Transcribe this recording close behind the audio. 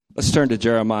Let's turn to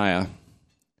Jeremiah.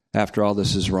 After all,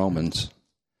 this is Romans.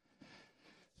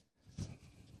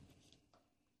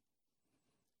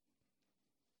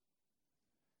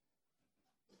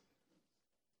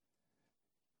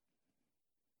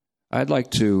 I'd like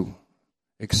to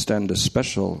extend a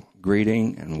special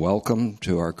greeting and welcome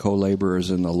to our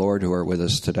co-laborers in the Lord who are with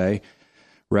us today,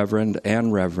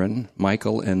 Reverend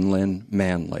Michael and Lynn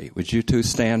Manley. Would you two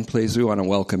stand, please? We want to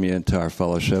welcome you into our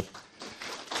fellowship.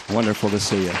 Wonderful to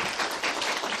see you.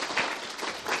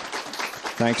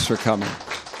 Thanks for coming.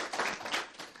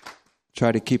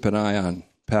 Try to keep an eye on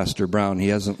Pastor Brown. He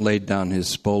hasn't laid down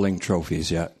his bowling trophies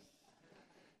yet.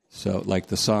 So, like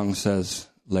the song says,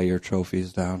 lay your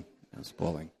trophies down. That's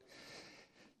bowling.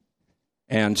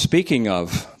 And speaking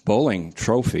of bowling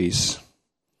trophies,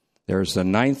 there's the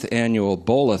 9th annual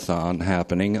Bowl-a-thon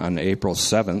happening on April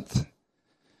 7th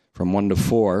from 1 to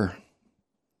 4.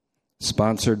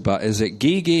 Sponsored by, is it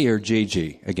Gigi or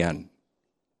Gigi again?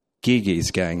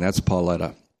 Gigi's gang, that's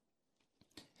Pauletta.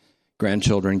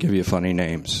 Grandchildren give you funny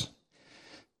names.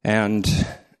 And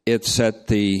it's at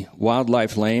the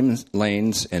Wildlife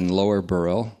Lanes in Lower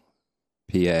Burrell,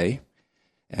 PA.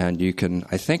 And you can,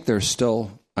 I think there's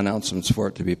still announcements for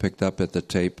it to be picked up at the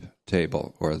tape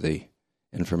table or the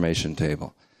information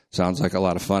table. Sounds like a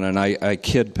lot of fun. And I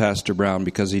kid Pastor Brown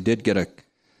because he did get a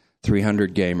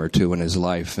 300 game or two in his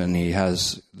life, and he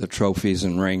has the trophies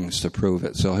and rings to prove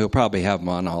it. So he'll probably have them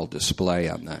on all display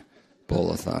on the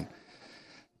Bowl-a-thon.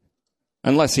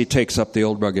 Unless he takes up the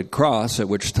old rugged cross, at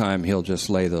which time he'll just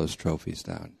lay those trophies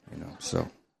down. So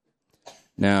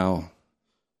now,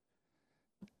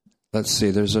 let's see,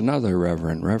 there's another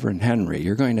Reverend Henry.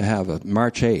 You're going to have a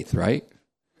March 8th, right?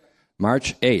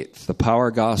 March 8th, the Power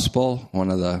Gospel,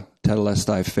 one of the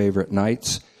Tetelestai favorite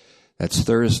nights. That's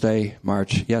Thursday,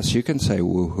 March. Yes, you can say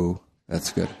woohoo.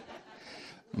 That's good.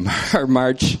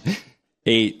 March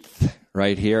 8th,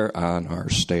 right here on our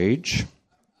stage.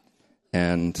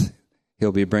 And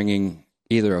he'll be bringing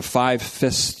either a 5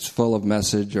 fists full of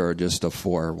message or just a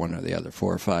 4, one or the other,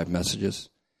 4 or 5 messages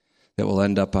that will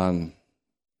end up on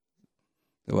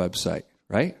the website,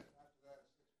 right?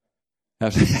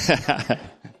 I'm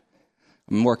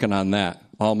working on that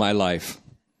all my life.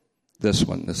 This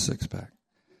 6-pack.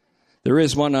 There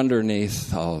is one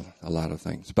underneath a lot of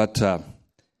things. But I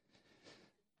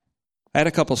had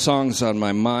a couple songs on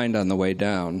my mind on the way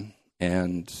down,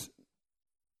 and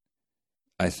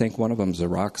I think one of them is a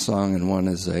rock song and one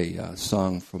is a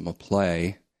song from a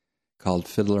play called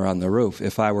Fiddler on the Roof,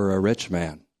 If I Were a Rich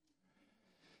Man.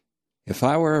 If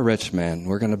I Were a Rich Man,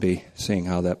 we're going to be seeing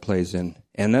how that plays in.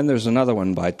 And then there's another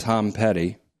one by Tom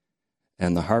Petty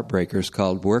and the Heartbreakers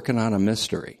called Working on a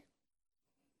Mystery.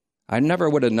 I never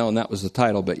would have known that was the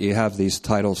title, but you have these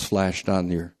titles flashed on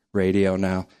your radio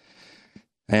now.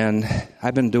 And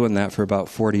I've been doing that for about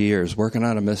 40 years, working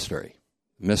on a mystery.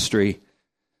 Mystery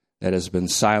that has been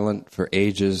silent for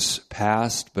ages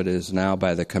past, but is now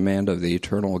by the command of the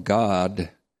eternal God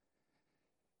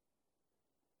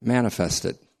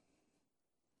manifested.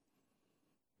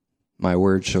 My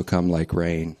word shall come like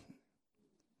rain.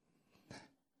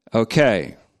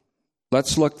 Okay.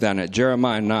 Let's look then at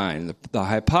Jeremiah 9. The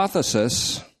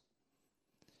hypothesis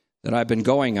that I've been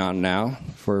going on now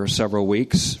for several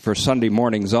weeks, for Sunday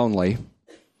mornings only,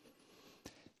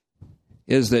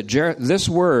 is that this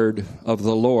word of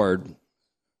the Lord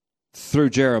through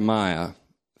Jeremiah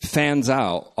fans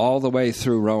out all the way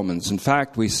through Romans. In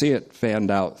fact, we see it fanned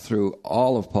out through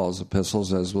all of Paul's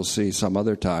epistles, as we'll see some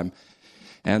other time,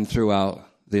 and throughout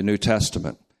the New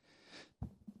Testament.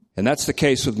 And that's the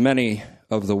case with many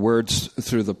of the words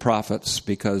through the prophets,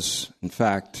 because, in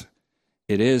fact,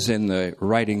 it is in the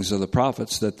writings of the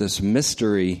prophets that this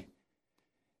mystery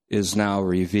is now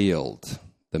revealed.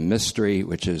 The mystery,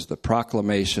 which is the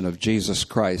proclamation of Jesus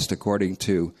Christ according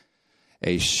to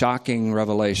a shocking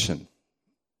revelation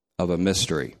of a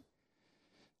mystery.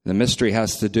 The mystery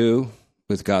has to do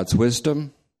with God's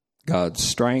wisdom, God's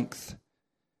strength,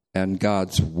 and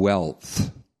God's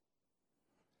wealth.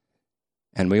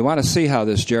 And we want to see how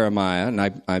this Jeremiah,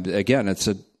 and again, it's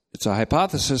a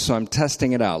hypothesis, so I'm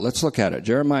testing it out. Let's look at it.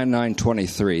 Jeremiah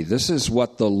 9:23. This is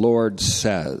what the Lord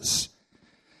says.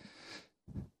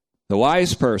 The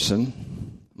wise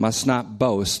person must not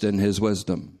boast in his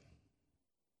wisdom.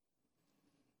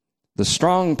 The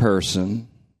strong person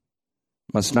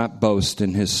must not boast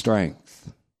in his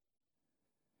strength.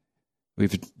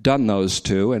 We've done those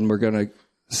two, and we're going to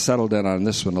settled in on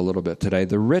this one a little bit today.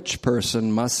 The rich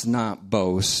person must not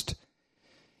boast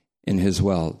in his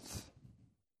wealth.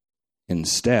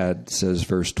 Instead, says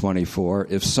verse 24,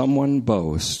 if someone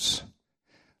boasts,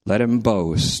 let him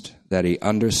boast that he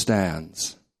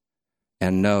understands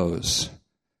and knows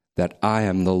that I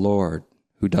am the Lord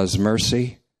who does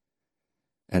mercy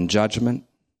and judgment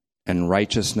and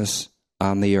righteousness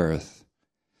on the earth.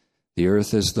 The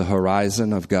earth is the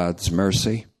horizon of God's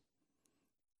mercy,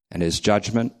 and his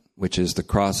judgment, which is the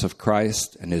cross of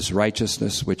Christ, and his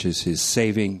righteousness, which is his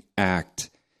saving act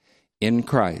in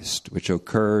Christ, which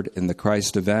occurred in the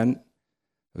Christ event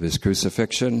of his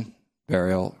crucifixion,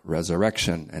 burial,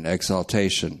 resurrection, and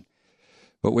exaltation,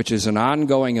 but which is an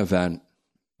ongoing event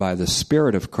by the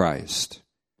Spirit of Christ,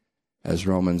 as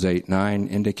Romans 8:9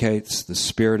 indicates, the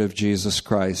Spirit of Jesus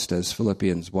Christ, as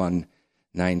Philippians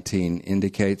 1:19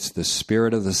 indicates, the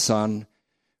Spirit of the Son,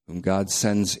 whom God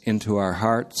sends into our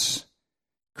hearts,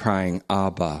 crying,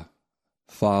 Abba,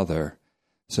 Father,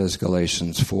 says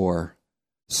Galatians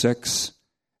 4:6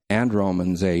 and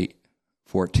Romans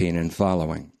 8:14 and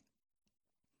following.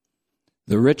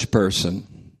 The rich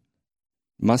person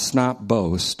must not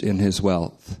boast in his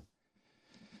wealth.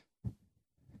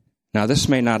 Now, this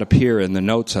may not appear in the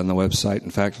notes on the website.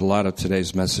 In fact, a lot of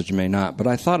today's message may not. But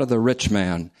I thought of the rich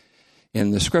man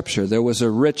in the Scripture. There was a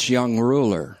rich young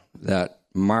ruler that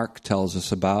Mark tells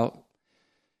us about,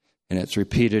 and it's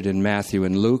repeated in Matthew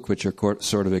and Luke, which are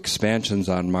sort of expansions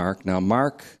on Mark. Now,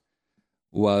 Mark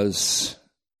was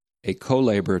a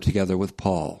co-laborer together with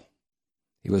Paul.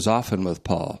 He was often with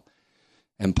Paul.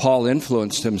 And Paul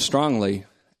influenced him strongly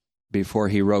before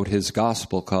he wrote his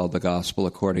gospel called the Gospel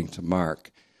According to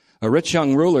Mark. A rich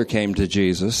young ruler came to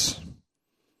Jesus,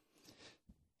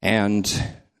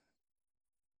 and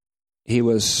he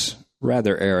was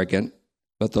rather arrogant,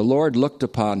 but the Lord looked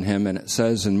upon him, and it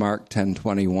says in Mark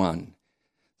 10:21,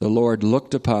 the Lord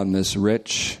looked upon this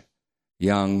rich,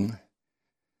 young,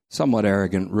 somewhat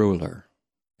arrogant ruler,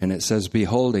 and it says,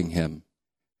 beholding him,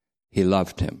 he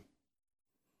loved him.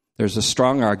 There's a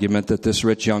strong argument that this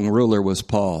rich young ruler was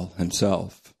Paul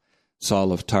himself,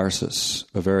 Saul of Tarsus,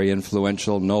 a very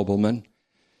influential nobleman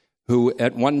who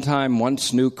at one time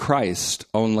once knew Christ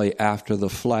only after the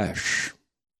flesh.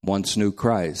 Once knew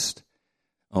Christ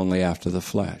only after the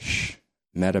flesh.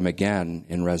 Met him again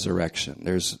in resurrection.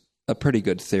 There's a pretty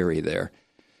good theory there.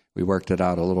 We worked it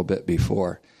out a little bit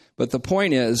before. But the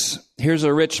point is, here's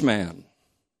a rich man,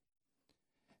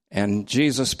 and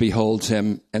Jesus beholds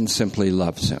him and simply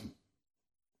loves him.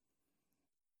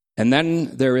 And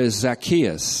then there is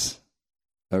Zacchaeus,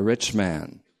 a rich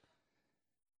man,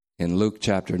 in Luke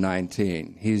chapter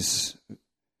 19. He's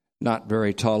not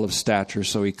very tall of stature,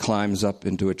 so he climbs up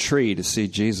into a tree to see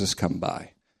Jesus come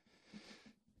by.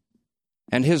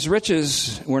 And his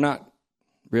riches were not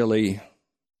really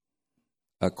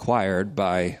acquired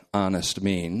by honest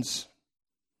means.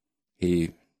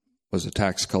 He was a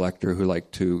tax collector who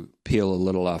liked to peel a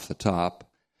little off the top.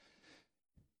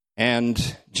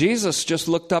 And Jesus just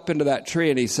looked up into that tree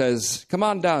and he says, come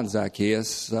on down,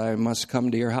 Zacchaeus. I must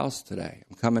come to your house today.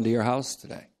 I'm coming to your house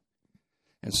today.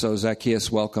 And so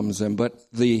Zacchaeus welcomes him. But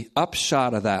the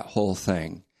upshot of that whole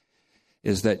thing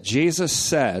is that Jesus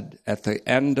said at the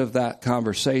end of that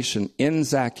conversation in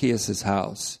Zacchaeus'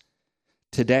 house,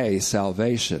 today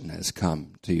salvation has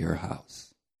come to your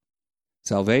house.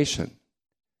 Salvation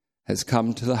has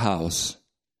come to the house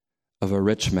of a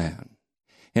rich man.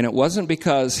 And it wasn't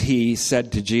because he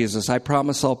said to Jesus, I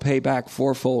promise I'll pay back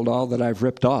fourfold all that I've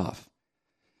ripped off.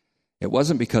 It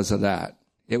wasn't because of that.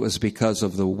 It was because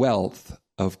of the wealth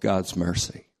of God's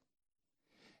mercy.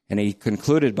 And he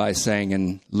concluded by saying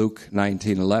in Luke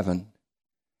 19:11,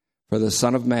 for the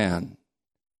Son of Man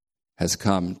has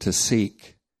come to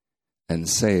seek and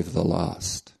save the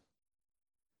lost.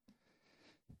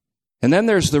 And then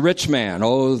there's the rich man.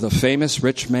 Oh, the famous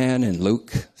rich man in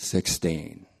Luke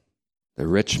 16. The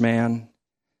rich man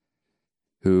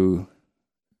who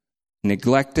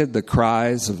neglected the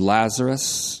cries of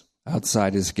Lazarus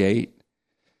outside his gate.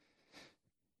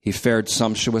 He fared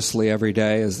sumptuously every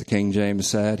day, as the King James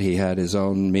said. He had his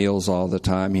own meals all the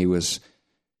time. He was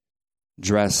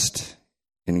dressed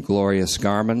in glorious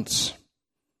garments.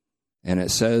 And it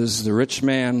says the rich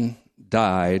man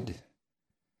died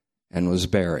and was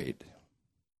buried.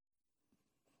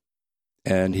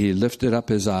 And he lifted up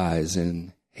his eyes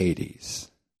in Hades.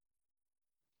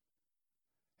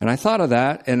 And I thought of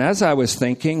that, and as I was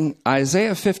thinking,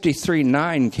 Isaiah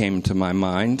 53:9 came to my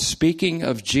mind, speaking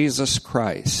of Jesus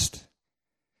Christ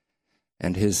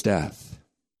and his death.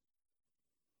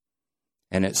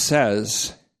 And it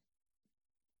says,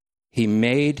 he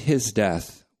made his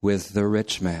death with the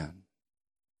rich man.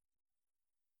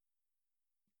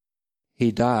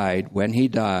 He died, when he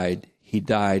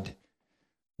died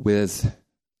with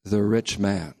the rich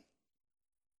man.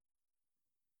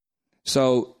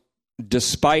 So,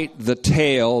 despite the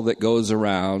tale that goes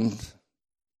around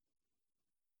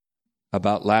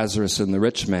about Lazarus and the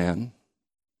rich man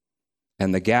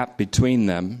and the gap between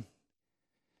them,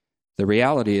 the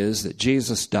reality is that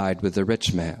Jesus died with the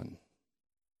rich man.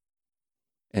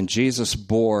 And Jesus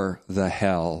bore the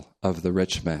hell of the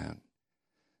rich man.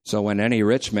 So when any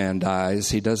rich man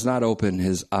dies, he does not open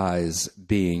his eyes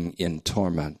being in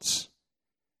torments.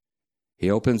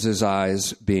 He opens his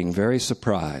eyes being very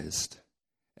surprised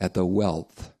at the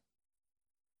wealth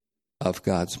of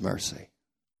God's mercy.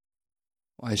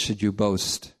 Why should you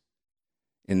boast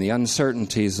in the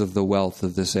uncertainties of the wealth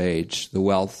of this age, the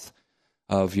wealth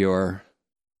of your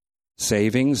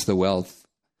savings, the wealth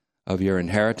of your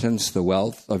inheritance, the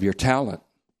wealth of your talent,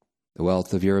 the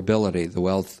wealth of your ability, the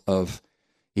wealth of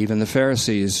even the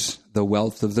Pharisees, the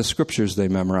wealth of the scriptures they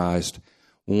memorized,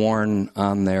 worn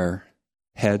on their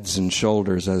heads and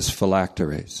shoulders as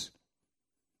phylacteries.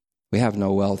 We have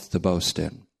no wealth to boast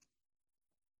in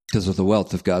because of the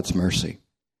wealth of God's mercy.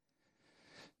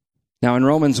 Now in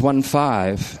Romans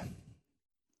 1:5,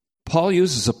 Paul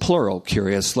uses a plural,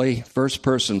 curiously, first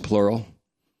person plural.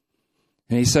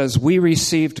 And he says, we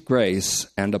received grace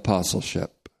and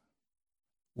apostleship.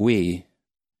 We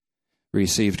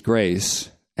received grace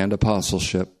and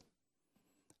apostleship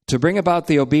to bring about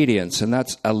the obedience, and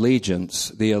that's allegiance,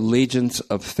 the allegiance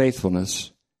of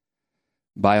faithfulness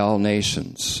by all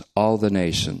nations, all the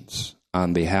nations,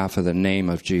 on behalf of the name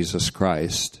of Jesus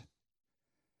Christ.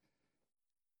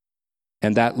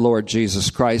 And that Lord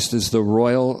Jesus Christ is the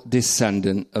royal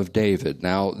descendant of David.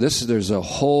 Now, there's a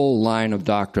whole line of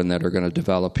doctrine that are going to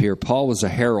develop here. Paul was a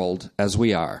herald, as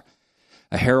we are,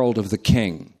 a herald of the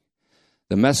king.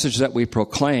 The message that we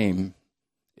proclaim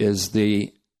is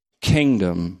the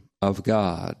kingdom of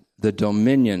God, the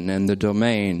dominion and the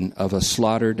domain of a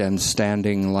slaughtered and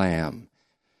standing lamb,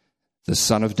 the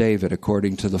Son of David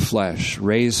according to the flesh,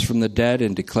 raised from the dead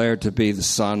and declared to be the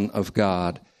Son of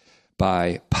God,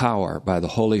 by power, by the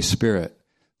Holy Spirit,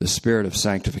 the Spirit of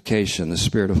sanctification, the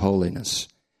Spirit of holiness.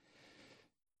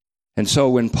 And so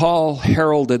when Paul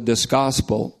heralded this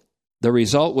gospel, the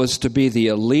result was to be the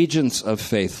allegiance of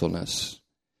faithfulness.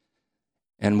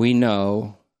 And we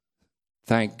know,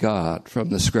 thank God, from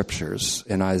the scriptures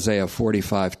in Isaiah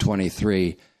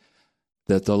 45:23,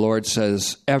 that the Lord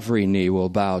says, every knee will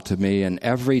bow to me and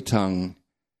every tongue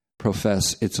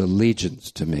profess its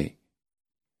allegiance to me.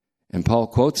 And Paul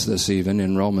quotes this even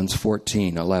in Romans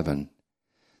 14:11.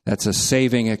 That's a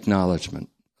saving acknowledgement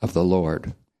of the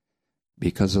Lord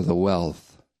because of the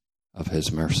wealth of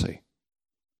his mercy.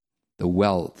 The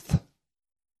wealth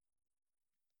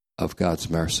of God's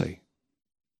mercy.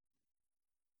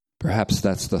 Perhaps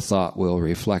that's the thought we'll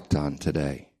reflect on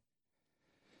today.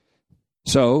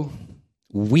 So,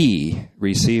 we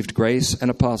received grace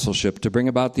and apostleship to bring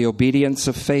about the obedience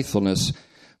of faithfulness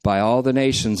by all the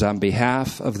nations on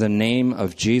behalf of the name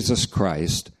of Jesus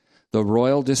Christ, the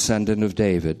royal descendant of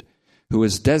David, who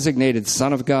is designated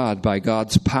Son of God by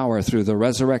God's power through the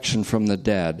resurrection from the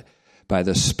dead by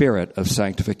the Spirit of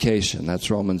sanctification. That's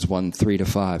Romans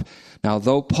 1:3-5. Now,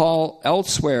 though Paul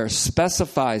elsewhere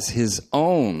specifies his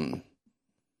own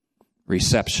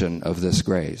reception of this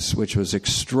grace, which was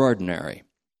extraordinary,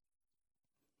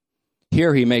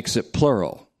 here he makes it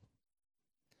plural.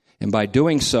 And by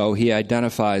doing so, he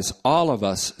identifies all of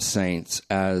us saints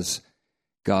as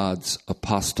God's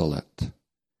apostolate.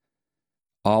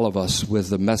 All of us with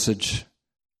the message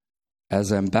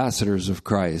as ambassadors of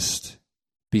Christ,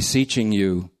 beseeching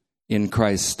you in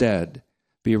Christ's stead,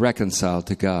 be reconciled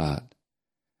to God.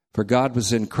 For God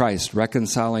was in Christ,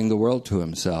 reconciling the world to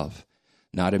himself,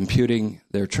 not imputing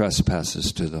their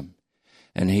trespasses to them.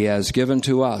 And he has given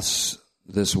to us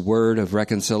this word of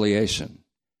reconciliation,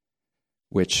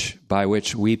 by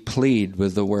which we plead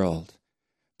with the world,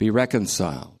 be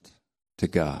reconciled to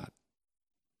God.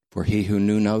 For he who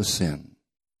knew no sin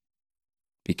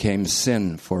became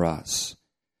sin for us,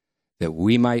 that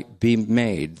we might be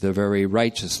made the very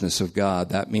righteousness of God.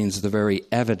 That means the very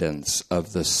evidence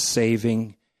of the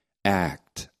saving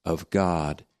act of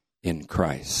God in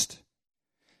Christ.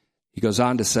 He goes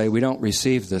on to say, we don't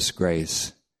receive this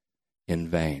grace in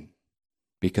vain,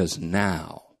 because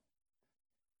now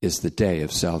is the day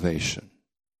of salvation.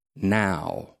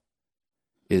 Now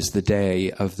is the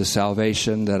day of the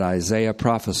salvation that Isaiah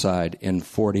prophesied in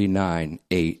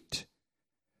 49:8.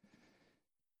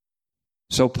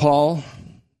 So Paul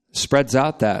spreads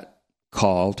out that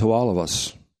call to all of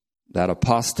us. That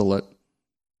apostolate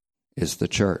is the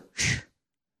church.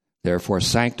 Therefore,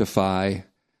 sanctify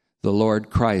the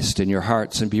Lord Christ in your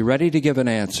hearts and be ready to give an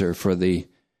answer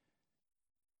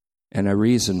and a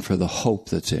reason for the hope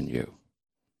that's in you.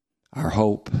 Our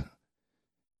hope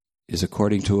is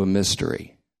according to a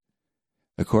mystery,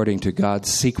 according to God's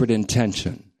secret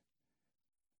intention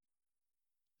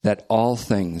that all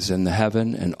things in the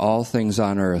heaven and all things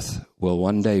on earth will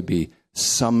one day be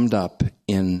summed up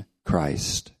in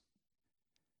Christ.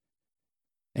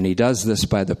 And he does this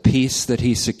by the peace that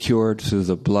he secured through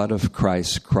the blood of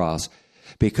Christ's cross.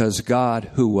 Because God,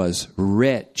 who was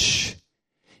rich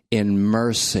in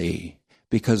mercy,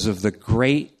 because of the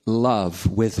great love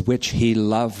with which he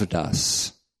loved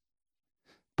us,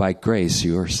 by grace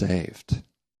you are saved.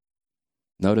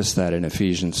 Notice that in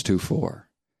Ephesians 2:4.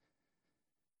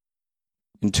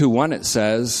 In 2:1 it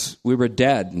says, we were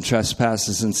dead in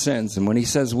trespasses and sins. And when he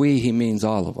says we, he means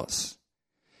all of us.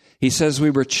 He says we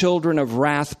were children of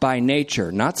wrath by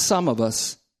nature. Not some of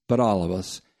us, but all of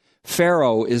us.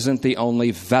 Pharaoh isn't the only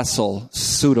vessel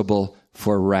suitable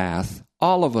for wrath.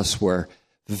 All of us were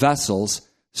vessels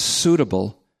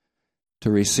suitable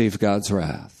to receive God's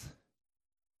wrath.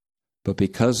 But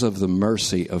because of the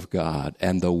mercy of God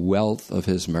and the wealth of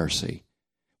his mercy,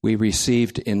 we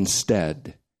received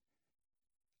instead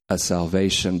a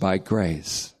salvation by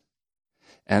grace.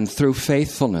 And through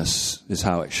faithfulness is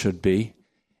how it should be.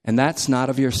 And that's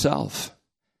not of yourself.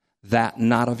 That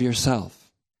not of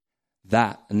yourself.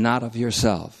 That not of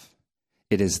yourself.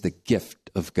 It is the gift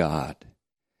of God.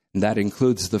 And that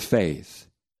includes the faith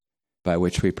by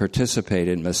which we participate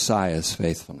in Messiah's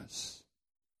faithfulness.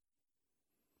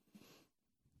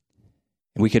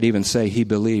 And we could even say he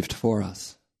believed for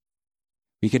us.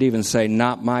 We could even say,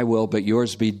 not my will, but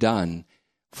yours be done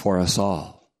for us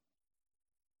all.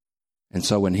 And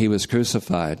so when he was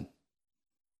crucified,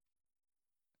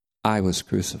 I was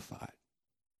crucified.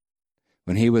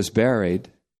 When he was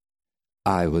buried,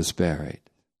 I was buried.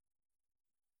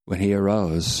 When he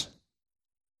arose,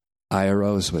 I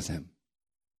arose with him.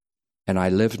 And I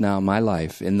live now my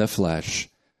life in the flesh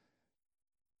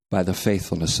by the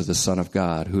faithfulness of the Son of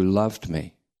God who loved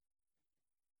me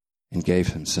and gave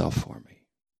himself for me.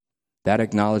 That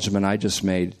acknowledgement I just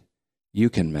made, you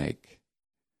can make.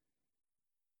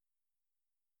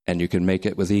 And you can make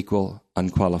it with equal,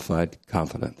 unqualified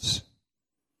confidence.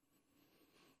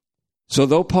 So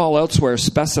though Paul elsewhere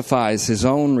specifies his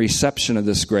own reception of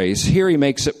this grace, here he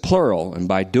makes it plural, and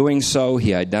by doing so,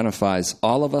 he identifies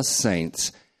all of us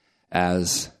saints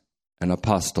as an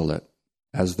apostolate,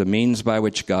 as the means by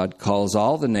which God calls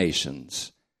all the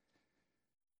nations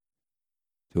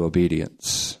to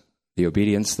obedience, the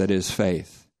obedience that is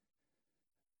faith.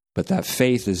 But that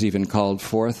faith is even called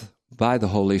forth by the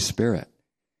Holy Spirit,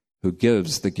 who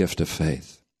gives the gift of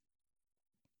faith.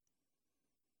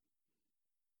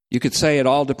 You could say it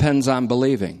all depends on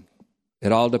believing.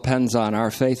 It all depends on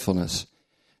our faithfulness.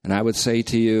 And I would say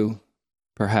to you,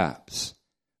 perhaps,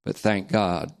 but thank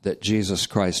God that Jesus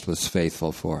Christ was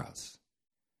faithful for us.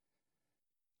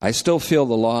 I still feel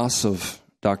the loss of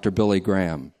Dr. Billy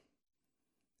Graham.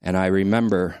 And I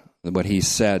remember what he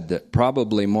said that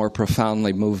probably more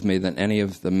profoundly moved me than any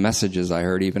of the messages I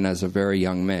heard, even as a very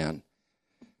young man,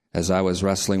 as I was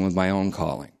wrestling with my own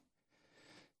calling.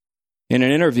 In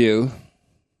an interview,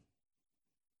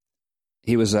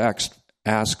 he was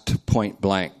asked point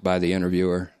blank by the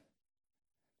interviewer,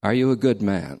 "Are you a good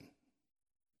man?"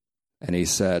 And he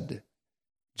said,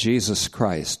 "Jesus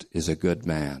Christ is a good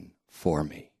man for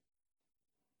me."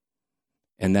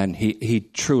 And then he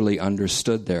truly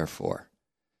understood, therefore,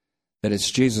 that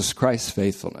it's Jesus Christ's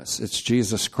faithfulness, it's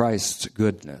Jesus Christ's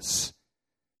goodness.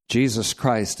 Jesus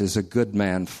Christ is a good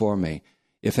man for me.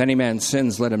 If any man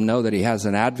sins, let him know that he has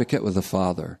an advocate with the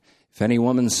Father. If any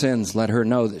woman sins, let her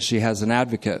know that she has an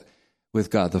advocate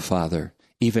with God the Father,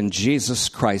 even Jesus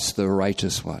Christ, the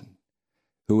righteous one,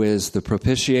 who is the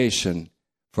propitiation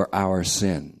for our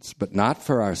sins, but not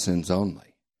for our sins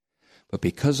only, but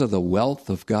because of the wealth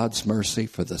of God's mercy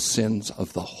for the sins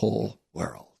of the whole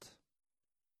world.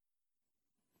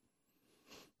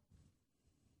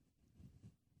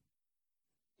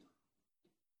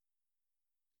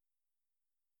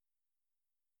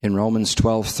 In Romans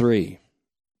 12:3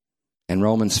 and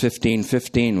Romans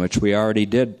 15:15, which we already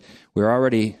did, we're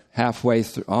already halfway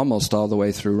through, almost all the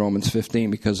way through Romans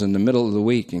 15, because in the middle of the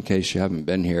week, in case you haven't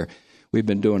been here, we've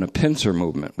been doing a pincer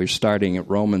movement. We're starting at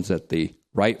Romans at the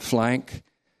right flank,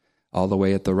 all the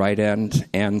way at the right end,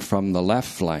 and from the left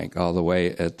flank, all the way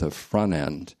at the front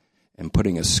end, and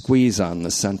putting a squeeze on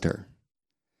the center.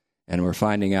 And we're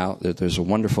finding out that there's a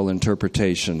wonderful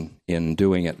interpretation in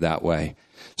doing it that way.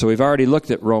 So we've already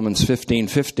looked at Romans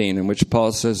 15:15, in which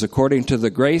Paul says, according to the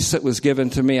grace that was given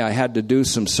to me, I had to do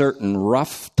some certain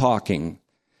rough talking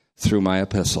through my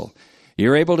epistle.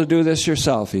 You're able to do this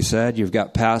yourself, he said. You've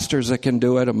got pastors that can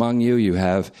do it among you. You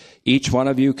have, each one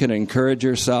of you can encourage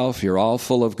yourself. You're all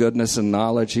full of goodness and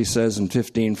knowledge, he says in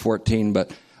 15:14.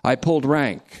 But I pulled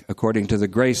rank according to the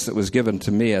grace that was given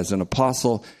to me as an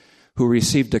apostle who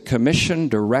received a commission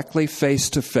directly face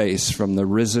to face from the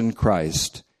risen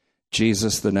Christ,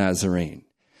 Jesus the Nazarene.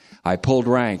 I pulled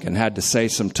rank and had to say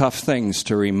some tough things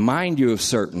to remind you of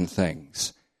certain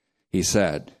things, he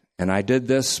said. And I did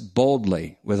this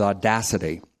boldly, with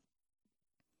audacity.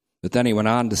 But then he went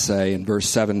on to say in verse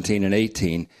 17 and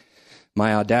 18,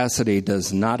 my audacity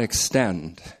does not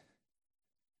extend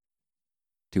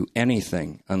to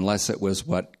anything unless it was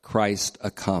what Christ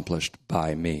accomplished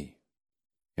by me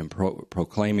in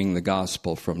proclaiming the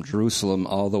gospel from Jerusalem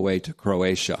all the way to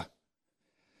Croatia.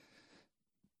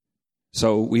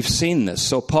 So we've seen this.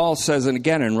 So Paul says, and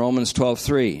again in Romans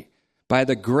 12:3, by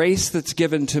the grace that's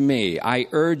given to me, I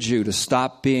urge you to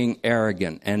stop being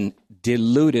arrogant and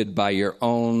deluded by your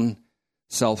own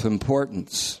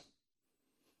self-importance,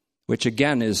 which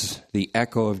again is the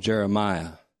echo of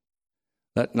Jeremiah.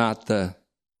 Let not the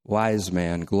wise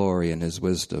man glory in his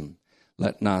wisdom.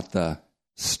 Let not the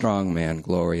strong man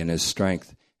glory in his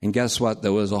strength. And guess what?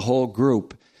 There was a whole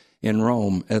group in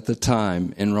Rome at the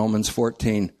time, in Romans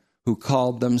 14, who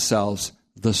called themselves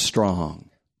the strong.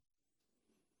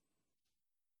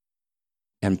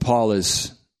 And Paul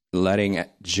is letting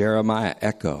Jeremiah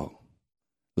echo,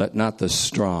 let not the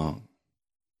strong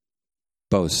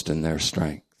boast in their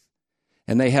strength.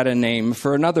 And they had a name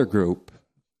for another group.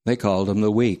 They called them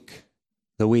the weak,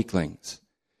 the weaklings.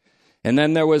 And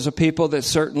then there was a people that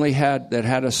certainly had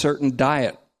a certain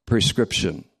diet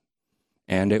prescription.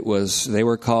 And they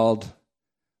were called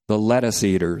the lettuce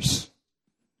eaters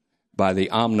by the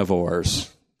omnivores,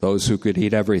 those who could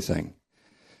eat everything.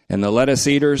 And the lettuce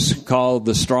eaters called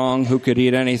the strong who could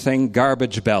eat anything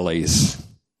garbage bellies.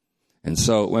 And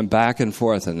so it went back and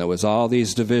forth, and there was all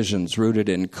these divisions rooted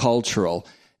in cultural,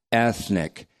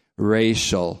 ethnic,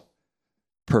 racial,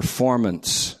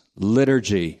 performance,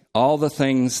 liturgy, all the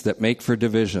things that make for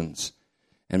divisions.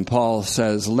 And Paul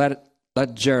says, let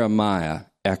Jeremiah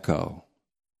echo.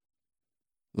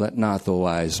 Let not the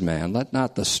wise man, let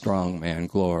not the strong man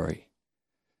glory,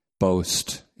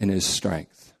 boast in his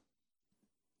strength.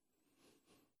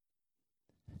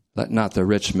 Let not the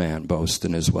rich man boast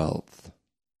in his wealth.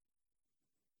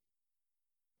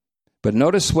 But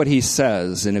notice what he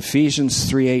says in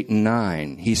Ephesians 3:8 and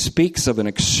 9. He speaks of an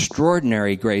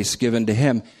extraordinary grace given to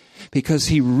him because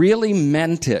he really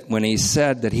meant it when he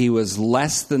said that he was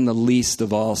less than the least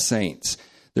of all saints.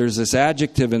 There's this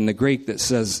adjective in the Greek that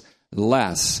says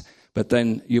less, but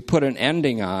then you put an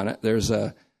ending on it. There's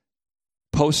a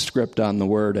postscript on the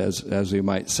word, as we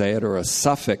might say it, or a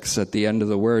suffix at the end of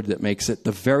the word that makes it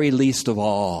the very least of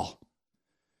all.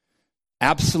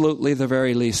 Absolutely the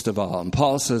very least of all. And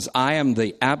Paul says, I am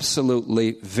the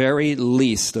absolutely very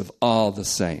least of all the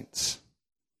saints.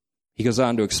 He goes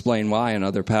on to explain why in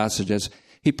other passages.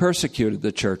 He persecuted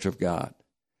the church of God.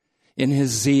 In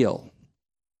his zeal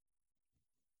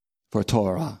for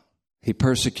Torah, he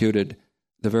persecuted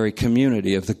the very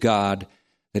community of the God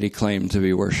that he claimed to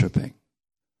be worshiping.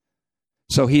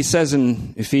 So he says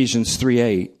in Ephesians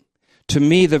 3:8, to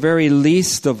me, the very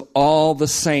least of all the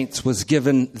saints was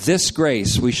given this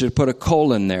grace. We should put a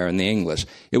colon there in the English.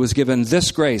 It was given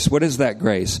this grace. What is that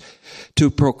grace?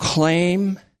 To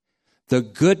proclaim the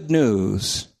good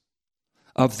news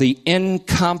of the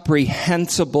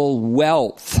incomprehensible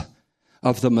wealth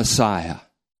of the Messiah.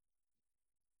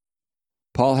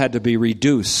 Paul had to be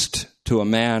reduced to a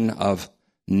man of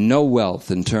no wealth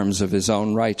in terms of his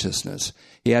own righteousness.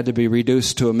 He had to be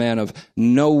reduced to a man of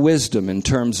no wisdom in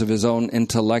terms of his own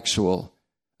intellectual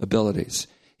abilities.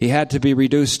 He had to be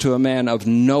reduced to a man of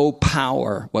no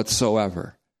power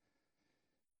whatsoever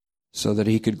so that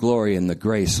he could glory in the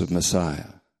grace of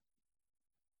Messiah.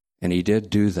 And he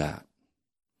did do that.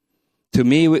 To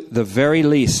me, the very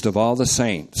least of all the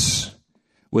saints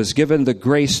was given the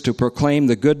grace to proclaim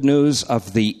the good news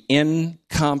of the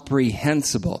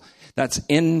incomprehensible. That's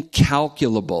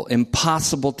incalculable,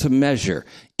 impossible to measure,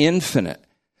 infinite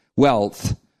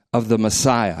wealth of the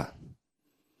Messiah.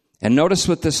 And notice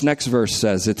what this next verse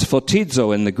says. It's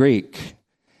photizo in the Greek.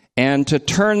 And to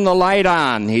turn the light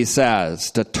on, he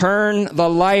says, to turn the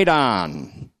light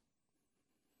on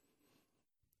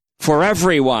for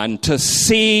everyone to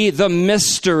see the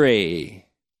mystery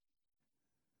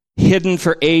hidden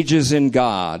for ages in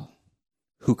God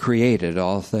who created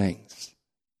all things.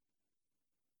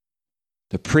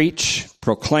 To preach,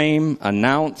 proclaim,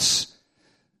 announce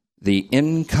the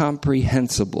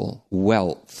incomprehensible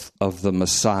wealth of the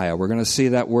Messiah. We're going to see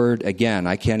that word again.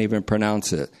 I can't even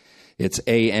pronounce it. It's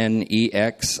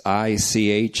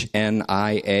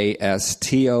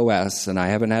ANEXICHNIASTOS, and I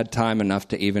haven't had time enough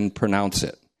to even pronounce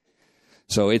it.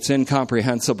 So it's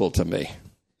incomprehensible to me,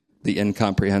 the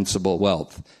incomprehensible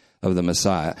wealth of the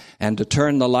Messiah. And to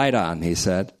turn the light on, he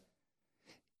said,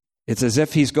 It's as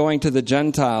if he's going to the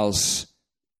Gentiles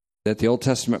that the Old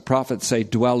Testament prophets say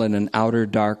dwell in an outer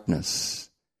darkness.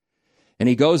 And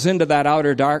he goes into that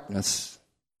outer darkness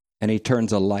and he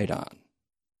turns a light on.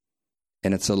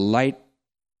 And it's a light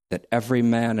that every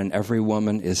man and every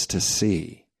woman is to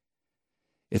see.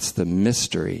 It's the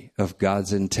mystery of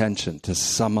God's intention to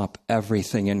sum up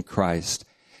everything in Christ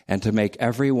and to make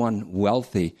everyone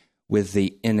wealthy with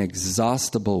the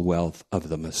inexhaustible wealth of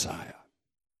the Messiah.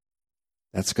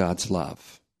 That's God's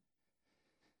love.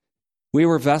 We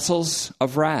were vessels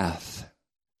of wrath,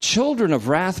 children of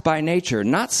wrath by nature,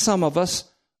 not some of us,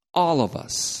 all of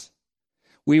us.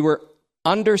 We were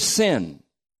under sin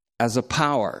as a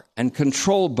power and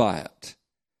controlled by it.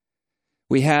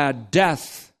 We had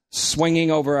death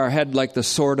swinging over our head like the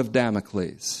sword of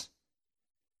Damocles.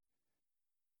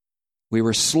 We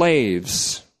were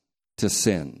slaves to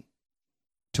sin,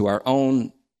 to our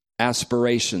own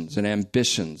aspirations and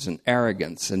ambitions and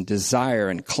arrogance and desire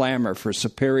and clamor for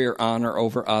superior honor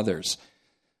over others.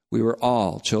 We were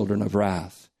all children of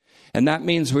wrath. And that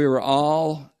means we were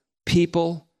all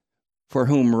people for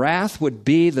whom wrath would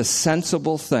be the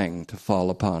sensible thing to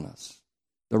fall upon us.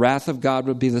 The wrath of God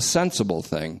would be the sensible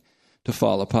thing to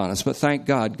fall upon us. But thank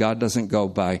God, God doesn't go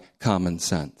by common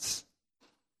sense.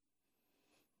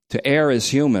 To err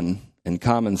is human, and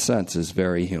common sense is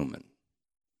very human.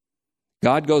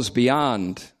 God goes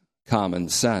beyond common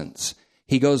sense.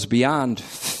 He goes beyond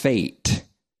fate.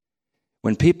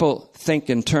 When people think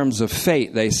in terms of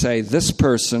fate, they say, this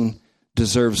person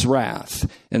deserves wrath.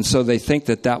 And so they think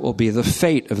that that will be the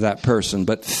fate of that person.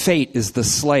 But fate is the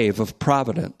slave of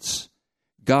providence,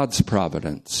 God's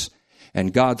providence.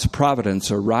 And God's providence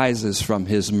arises from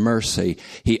his mercy.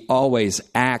 He always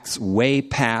acts way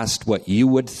past what you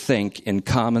would think in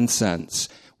common sense,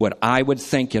 what I would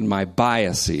think in my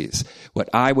biases, what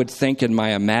I would think in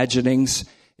my imaginings,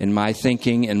 in my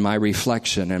thinking, in my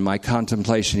reflection, in my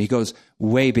contemplation. He goes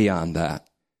way beyond that.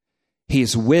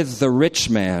 He's with the rich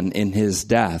man in his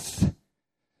death.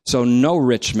 So no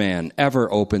rich man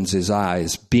ever opens his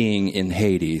eyes being in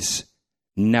Hades.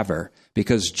 Never.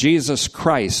 Because Jesus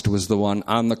Christ was the one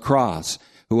on the cross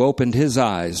who opened his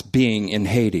eyes being in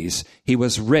Hades. He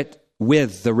was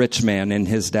with the rich man in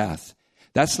his death.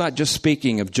 That's not just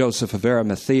speaking of Joseph of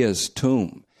Arimathea's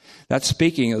tomb. That's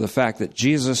speaking of the fact that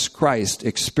Jesus Christ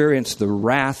experienced the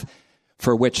wrath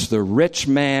for which the rich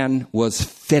man was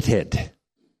fitted.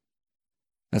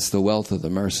 That's the wealth of the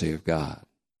mercy of God.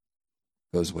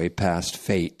 It goes way past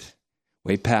fate,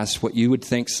 way past what you would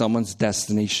think someone's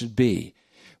destiny should be,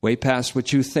 way past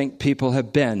what you think people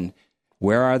have been.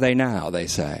 Where are they now, they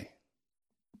say.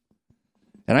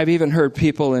 And I've even heard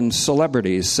people in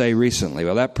celebrities say recently,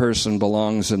 well, that person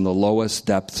belongs in the lowest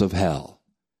depths of hell.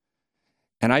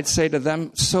 And I'd say to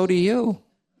them, so do you.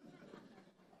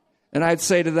 And I'd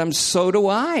say to them, so do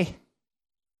I.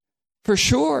 For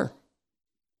sure.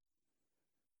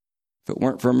 If it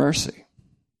weren't for mercy.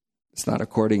 It's not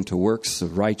according to works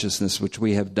of righteousness which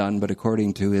we have done, but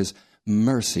according to his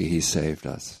mercy he saved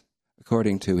us.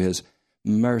 According to his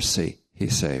mercy he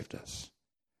saved us.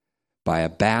 By a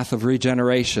bath of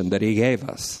regeneration that he gave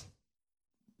us.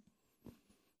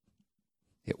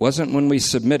 It wasn't when we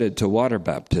submitted to water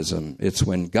baptism. It's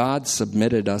when God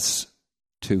submitted us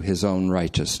to his own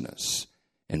righteousness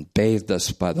and bathed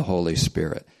us by the Holy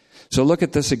Spirit. So look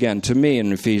at this again. To me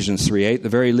in Ephesians 3:8, the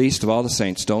very least of all the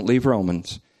saints, don't leave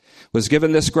Romans, was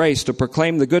given this grace to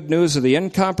proclaim the good news of the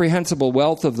incomprehensible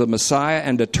wealth of the Messiah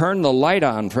and to turn the light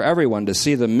on for everyone to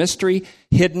see the mystery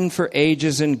hidden for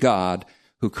ages in God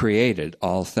who created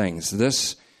all things.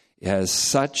 This has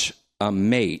such a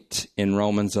mate in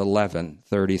Romans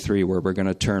 11:33, where we're going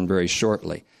to turn very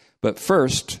shortly. But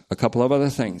first, a couple of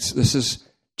other things. This is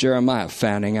Jeremiah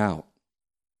fanning out.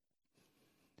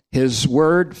 His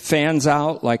word fans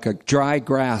out like a dry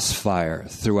grass fire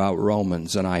throughout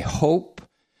Romans, and I hope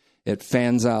it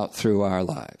fans out through our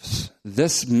lives.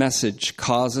 This message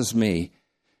causes me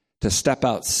to step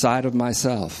outside of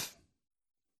myself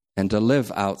and to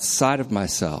live outside of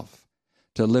myself,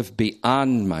 to live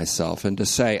beyond myself, and to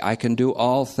say, I can do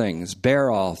all things, bear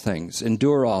all things,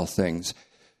 endure all things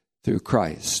through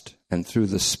Christ and through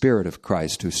the Spirit of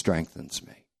Christ who strengthens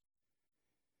me.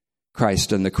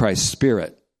 Christ and the Christ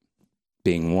Spirit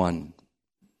being one.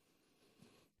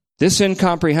 This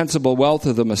incomprehensible wealth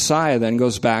of the Messiah then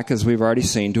goes back, as we've already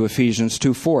seen, to Ephesians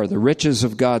 2:4, the riches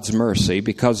of God's mercy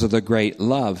because of the great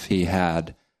love he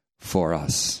had for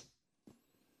us.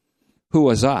 Who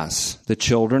was us, the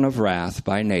children of wrath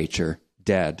by nature,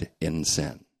 dead in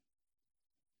sin,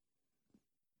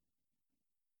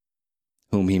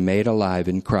 whom he made alive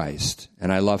in Christ.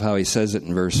 And I love how he says it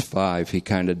in verse 5. He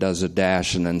kind of does a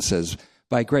dash and then says,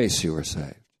 By grace you were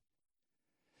saved.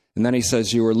 And then he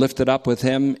says, you were lifted up with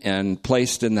him and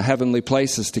placed in the heavenly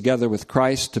places together with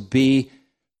Christ to be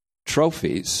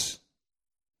trophies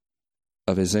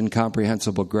of his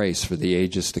incomprehensible grace for the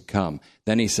ages to come.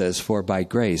 Then he says, for by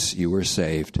grace you were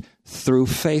saved through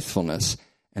faithfulness.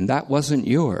 And that wasn't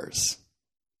yours.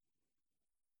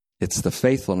 It's the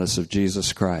faithfulness of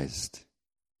Jesus Christ.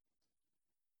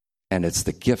 And it's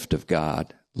the gift of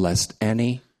God, lest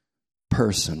any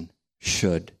person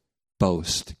should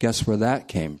boast. Guess where that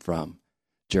came from?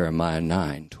 Jeremiah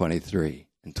 9, 23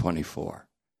 and 24.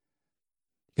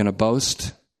 Going to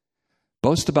boast?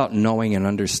 Boast about knowing and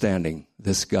understanding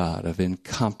this God of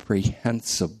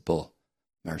incomprehensible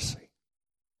mercy.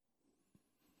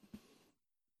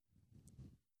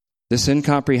 This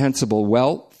incomprehensible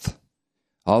wealth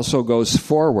also goes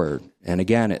forward. And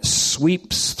again, it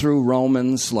sweeps through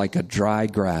Romans like a dry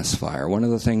grass fire. One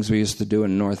of the things we used to do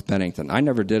in North Bennington, I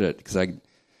never did it because I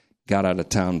got out of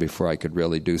town before I could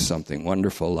really do something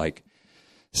wonderful like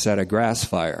set a grass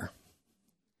fire.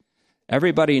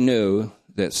 Everybody knew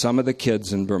that some of the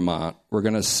kids in Vermont were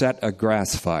going to set a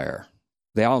grass fire.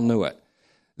 They all knew it.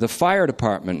 The fire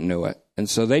department knew it, and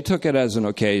so they took it as an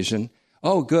occasion.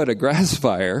 Oh, good, a grass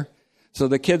fire. So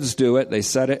the kids do it, they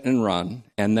set it and run,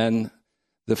 and then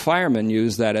the firemen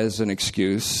use that as an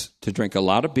excuse to drink a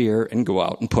lot of beer and go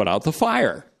out and put out the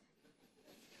fire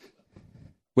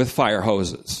with fire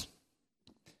hoses.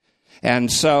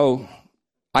 And so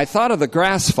I thought of the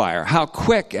grass fire, how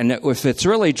quick, and if it's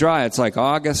really dry, it's like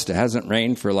August, it hasn't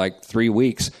rained for like 3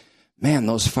 weeks. Man,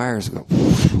 those fires go,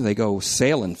 they go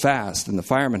sailing fast, and the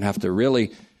firemen have to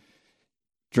really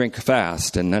drink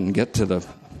fast and then get to the...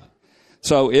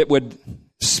 So it would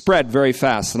spread very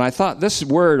fast. And I thought this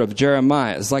word of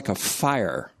Jeremiah is like a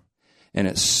fire, and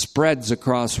it spreads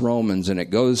across Romans, and it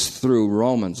goes through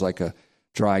Romans like a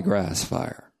dry grass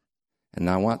fire. And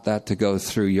I want that to go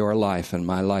through your life and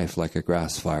my life like a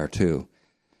grass fire too.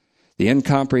 The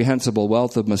incomprehensible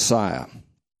wealth of Messiah,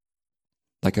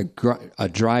 like a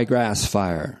dry grass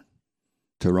fire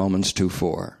to Romans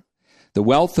 2:4. The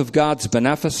wealth of God's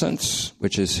beneficence,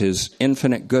 which is his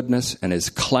infinite goodness and his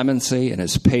clemency and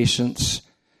his patience,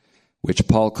 which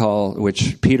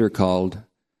Peter called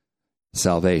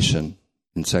salvation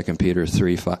in 2 Peter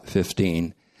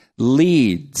 3:15,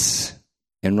 leads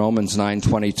in Romans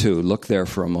 9:22. Look there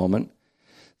for a moment.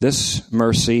 This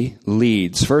mercy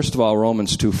leads. First of all,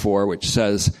 Romans 2:4, which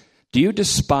says, do you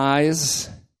despise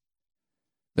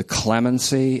the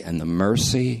clemency and the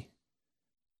mercy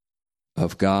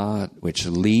of God, which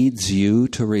leads you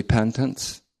to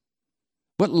repentance?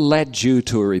 What led you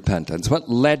to a repentance? What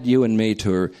led you and me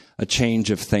to a change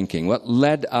of thinking? What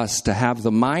led us to have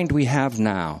the mind we have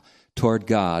now toward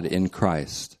God in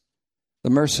Christ? The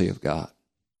mercy of God.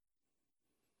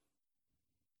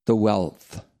 The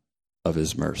wealth of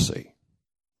his mercy.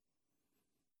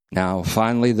 Now,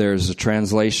 finally, there's a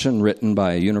translation written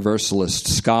by a Universalist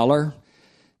scholar.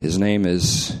 His name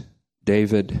is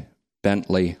David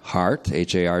Bentley Hart,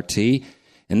 H-A-R-T,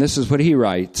 and this is what he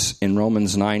writes in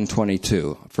Romans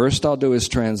 9:22. First, I'll do his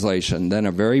translation, then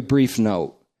a very brief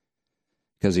note,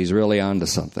 because he's really onto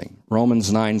something.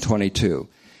 Romans 9:22.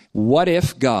 What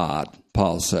if God,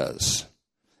 Paul says.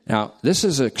 Now, this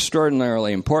is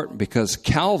extraordinarily important because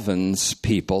Calvin's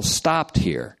people stopped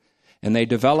here, and they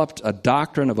developed a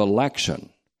doctrine of election.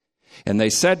 And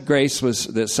they said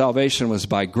that salvation was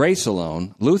by grace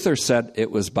alone. Luther said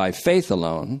it was by faith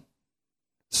alone,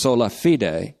 sola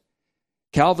fide.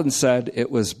 Calvin said it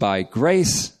was by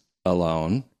grace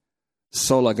alone,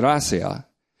 sola gratia.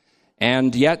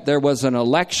 And yet there was an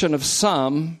election of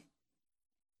some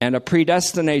and a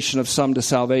predestination of some to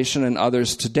salvation and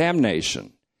others to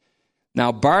damnation.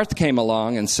 Now, Barth came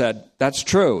along and said, that's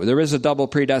true. There is a double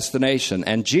predestination.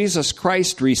 And Jesus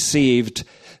Christ received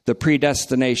the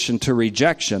predestination to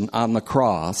rejection on the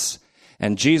cross.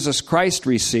 And Jesus Christ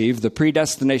received the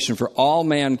predestination for all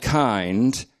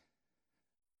mankind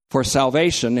for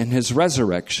salvation in his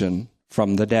resurrection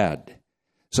from the dead.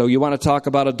 So you want to talk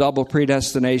about a double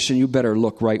predestination? You better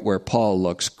look right where Paul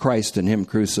looks, Christ and him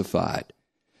crucified.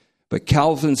 But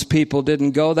Calvin's people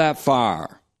didn't go that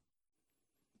far.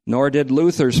 Nor did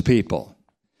Luther's people.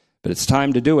 But it's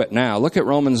time to do it now. Look at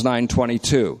Romans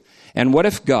 9:22. And what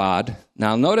if God,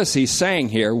 now notice he's saying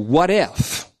here, what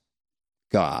if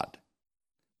God?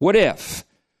 What if,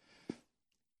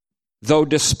 though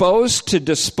disposed to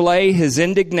display his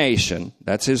indignation,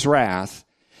 that's his wrath,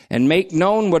 and make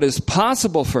known what is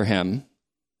possible for him,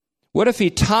 what if he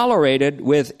tolerated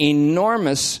with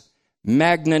enormous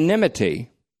magnanimity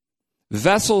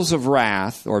vessels of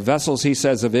wrath, or vessels, he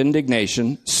says, of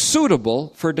indignation,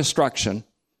 suitable for destruction?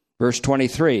 Verse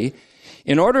 23,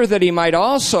 in order that he might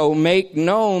also make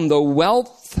known the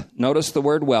wealth, notice the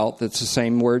word wealth, it's the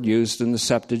same word used in the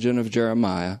Septuagint of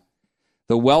Jeremiah,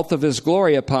 the wealth of his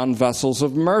glory upon vessels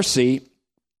of mercy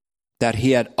that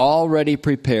he had already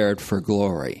prepared for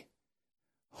glory.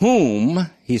 Whom,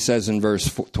 he says in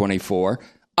verse 24,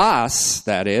 us,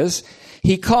 that is,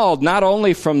 he called not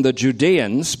only from the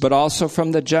Judeans, but also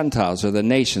from the Gentiles, or the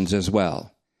nations as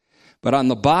well. But on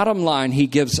the bottom line, he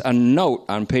gives a note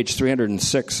on page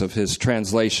 306 of his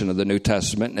translation of the New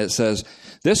Testament, and it says,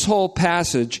 this whole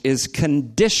passage is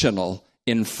conditional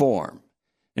in form.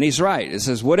 And he's right. It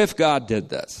says, what if God did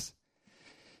this?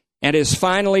 And is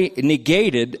finally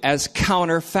negated as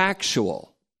counterfactual,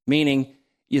 meaning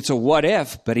it's a what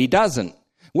if, but he doesn't.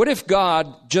 What if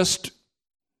God just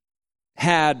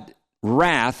had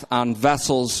wrath on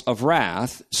vessels of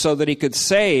wrath so that he could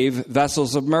save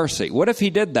vessels of mercy? What if he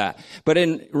did that? But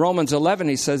in Romans 11,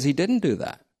 he says he didn't do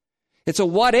that. It's a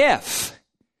what if.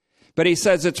 But he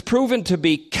says it's proven to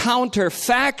be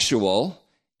counterfactual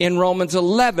in Romans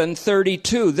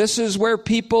 11:32. This is where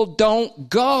people don't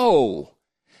go.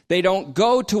 They don't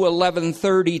go to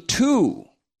 11:32.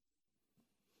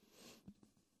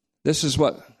 This is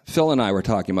what Phil and I were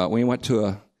talking about. We went to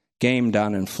a game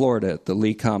down in Florida at the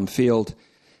Lecom Field,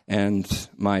 and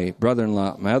my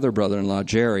other brother-in-law,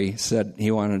 Jerry, said he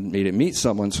wanted me to meet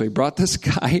someone, so he brought this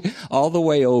guy all the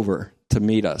way over to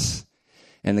meet us.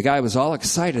 And the guy was all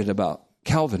excited about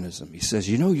Calvinism. He says,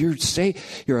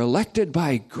 you're elected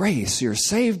by grace. You're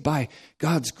saved by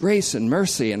God's grace and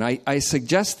mercy. And I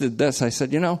suggested this. I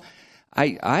said,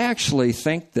 I actually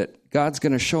think that God's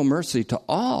going to show mercy to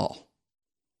all.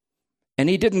 And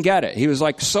he didn't get it. He was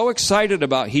so excited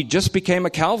he just became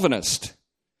a Calvinist.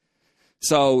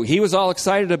 So he was all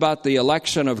excited about the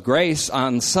election of grace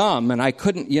on some, and I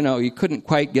couldn't, he couldn't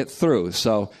quite get through.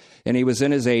 So, and he was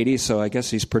in his 80s, so I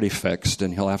guess he's pretty fixed,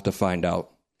 and he'll have to find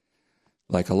out,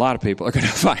 like a lot of people are going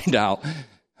to find out,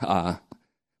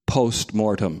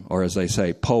 post-mortem, or as they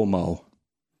say, POMO,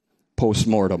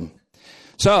 post-mortem.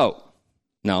 So,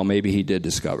 no, maybe he did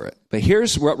discover it. But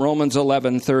here's what Romans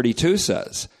 11:32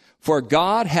 says. For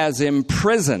God has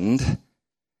imprisoned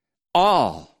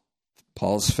all.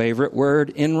 Paul's favorite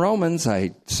word in Romans,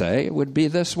 I say, would be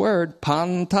this word,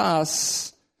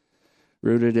 pantos,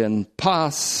 rooted in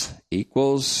pas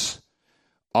equals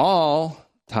all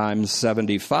times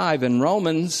 75 in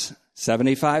Romans,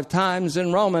 75 times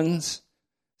in Romans,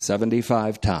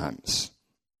 75 times.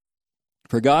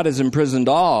 For God has imprisoned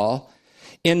all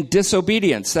in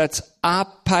disobedience. That's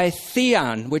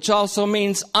apathion, which also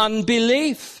means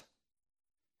unbelief.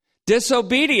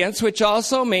 Disobedience, which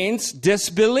also means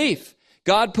disbelief.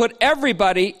 God put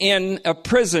everybody in a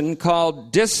prison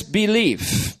called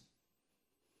disbelief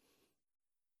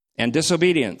and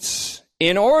disobedience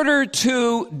in order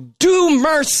to do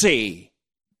mercy.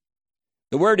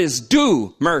 The word is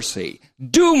do mercy.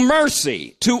 Do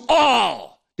mercy to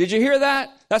all. Did you hear that?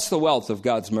 That's the wealth of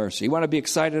God's mercy. You want to be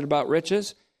excited about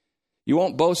riches? You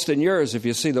won't boast in yours if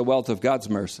you see the wealth of God's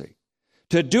mercy.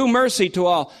 To do mercy to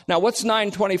all. Now, what's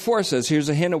 9:24 says? Here's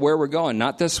a hint of where we're going.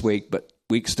 Not this week, but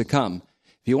weeks to come.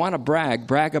 If you want to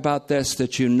brag about this,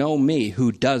 that you know me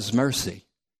who does mercy.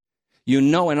 You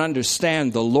know and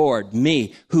understand the Lord,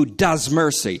 me, who does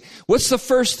mercy. What's the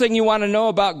first thing you want to know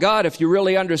about God if you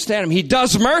really understand him? He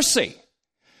does mercy.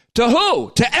 To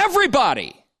who? To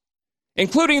everybody,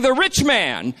 including the rich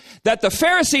man that the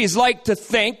Pharisees like to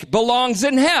think belongs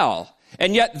in hell.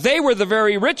 And yet they were the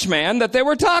very rich man that they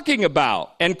were talking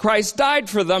about. And Christ died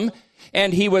for them,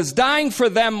 and he was dying for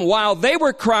them while they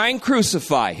were crying,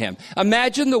 crucify him.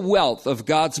 Imagine the wealth of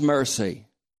God's mercy.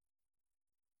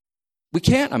 We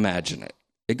can't imagine it.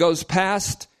 It goes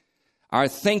past our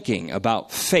thinking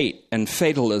about fate and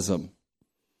fatalism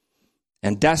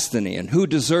and destiny and who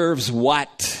deserves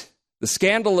what. The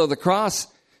scandal of the cross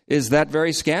is that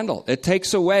very scandal. It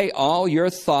takes away all your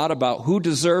thought about who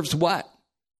deserves what.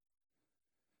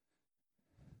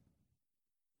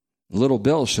 Little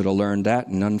Bill should have learned that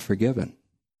in Unforgiven.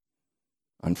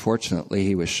 Unfortunately,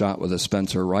 he was shot with a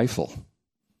Spencer rifle.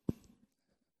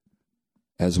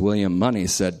 As William Money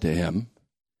said to him,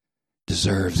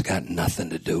 deserves got nothing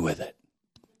to do with it.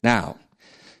 Now,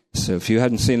 so if you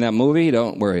hadn't seen that movie,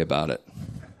 don't worry about it.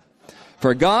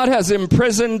 For God has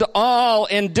imprisoned all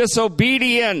in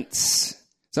disobedience.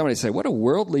 Somebody say, what a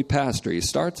worldly pastor. He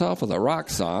starts off with a rock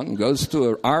song and goes to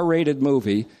an R-rated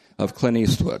movie of Clint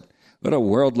Eastwood. What a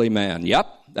worldly man. Yep,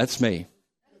 that's me.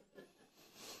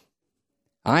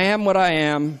 I am what I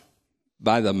am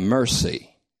by the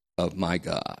mercy of my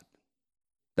God.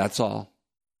 That's all.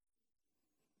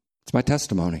 It's my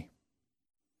testimony.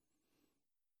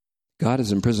 God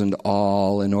has imprisoned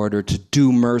all in order to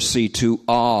do mercy to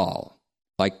all.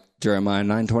 Like Jeremiah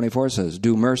 9:24 says,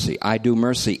 do mercy. I do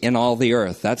mercy in all the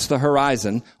earth. That's the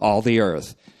horizon, all the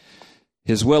earth.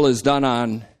 His will is done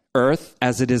on earth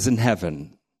as it is in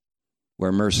heaven,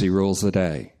 where mercy rules the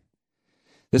day.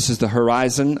 This is the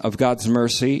horizon of God's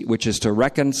mercy, which is to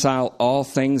reconcile all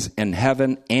things in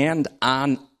heaven and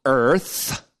on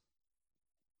earth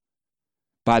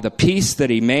by the peace that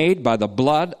he made by the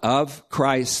blood of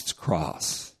Christ's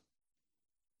cross.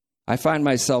 I find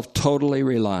myself totally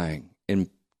relying, in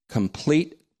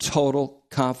complete, total,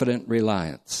 confident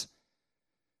reliance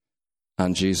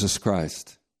on Jesus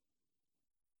Christ.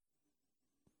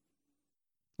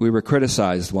 We were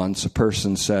criticized once. A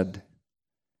person said,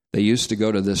 they used to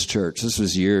go to this church. This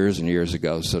was years and years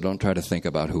ago, so don't try to think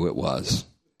about who it was.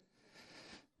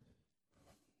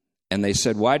 And they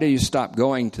said, why do you stop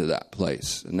going to that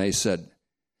place? And they said,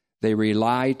 they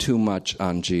rely too much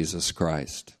on Jesus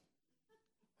Christ.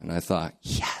 And I thought,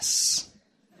 yes.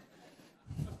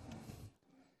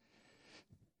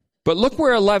 But look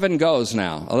where 11 goes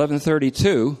now.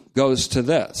 1132 goes to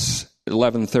this,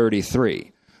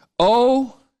 1133.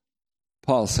 Oh,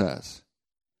 Paul says,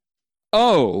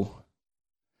 oh,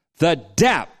 the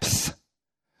depth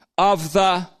of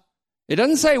the, it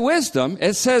doesn't say wisdom,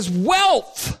 it says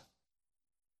wealth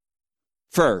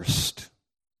first.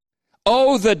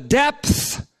 Oh, the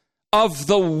depth of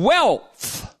the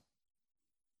wealth.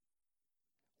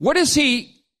 What is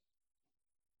he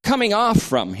coming off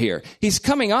from here? He's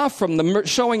coming off from the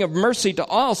showing of mercy to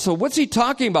all. So what's he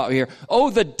talking about here? Oh,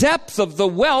 the depth of the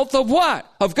wealth of what?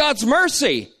 Of God's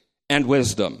mercy and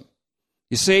wisdom.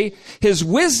 You see, his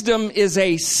wisdom is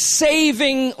a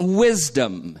saving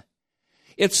wisdom.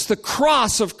 It's the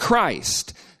cross of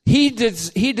Christ. He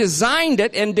designed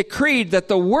it and decreed that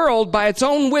the world, by its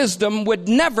own wisdom, would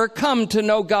never come to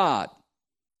know God.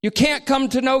 You can't come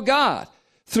to know God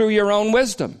through your own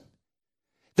wisdom.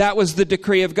 That was the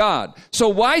decree of God. So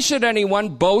why should anyone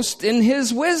boast in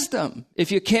his wisdom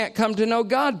if you can't come to know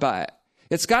God by it?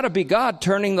 It's got to be God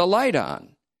turning the light on.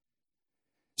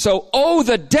 So, oh,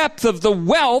 the depth of the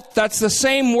wealth, that's the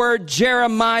same word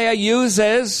Jeremiah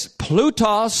uses,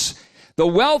 plutos, the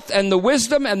wealth and the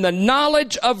wisdom and the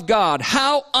knowledge of God.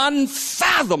 How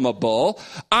unfathomable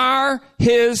are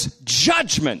his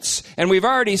judgments. And we've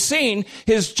already seen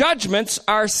his judgments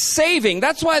are saving.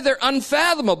 That's why they're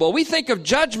unfathomable. We think of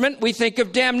judgment, we think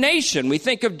of damnation. We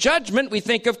think of judgment, we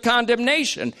think of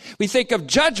condemnation. We think of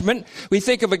judgment, we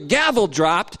think of a gavel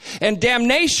dropped and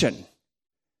damnation.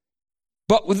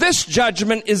 But this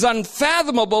judgment is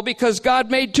unfathomable because God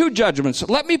made two judgments.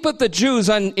 Let me put the Jews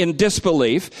in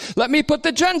disbelief. Let me put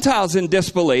the Gentiles in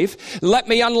disbelief. Let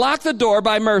me unlock the door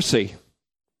by mercy.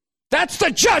 That's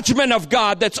the judgment of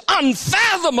God that's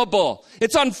unfathomable.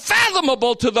 It's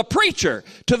unfathomable to the preacher,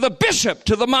 to the bishop,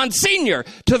 to the monsignor,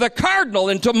 to the cardinal,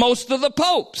 and to most of the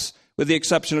popes, with the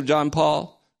exception of John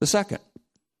Paul II,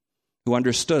 who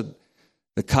understood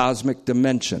the cosmic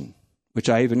dimension, which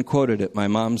I even quoted at my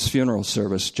mom's funeral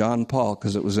service, John Paul,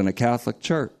 because it was in a Catholic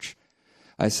church.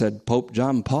 I said, Pope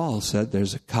John Paul said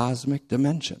there's a cosmic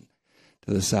dimension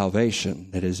to the salvation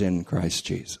that is in Christ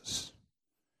Jesus.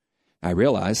 I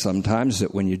realize sometimes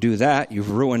that when you do that,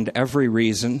 you've ruined every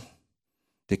reason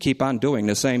to keep on doing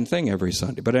the same thing every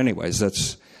Sunday. But anyways,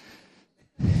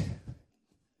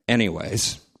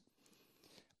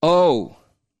 oh,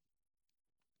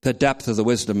 the depth of the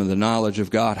wisdom and the knowledge of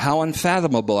God. How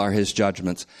unfathomable are his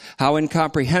judgments. How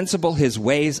incomprehensible his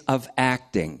ways of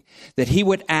acting. That he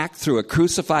would act through a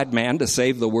crucified man to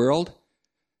save the world.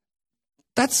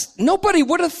 Nobody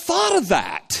would have thought of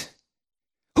that.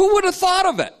 Who would have thought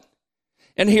of it?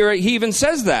 And here he even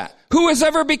says that. Who has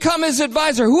ever become his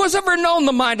advisor? Who has ever known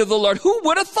the mind of the Lord? Who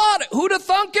would have thought it? Who'd have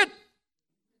thunk it?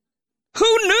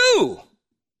 Who knew?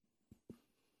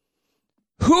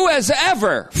 Who has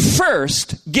ever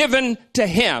first given to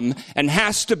him and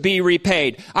has to be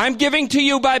repaid? I'm giving to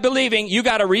you by believing. You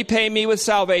got to repay me with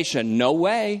salvation. No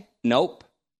way. Nope.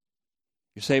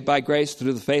 You're saved by grace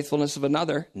through the faithfulness of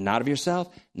another, not of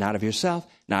yourself, not of yourself,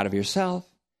 not of yourself.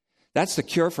 That's the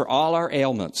cure for all our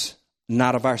ailments,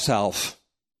 not of ourself.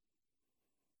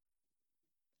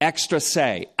 Extra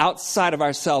se, outside of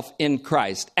ourself in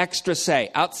Christ. Extra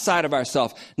se, outside of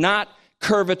ourself, not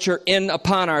curvature in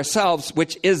upon ourselves,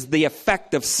 which is the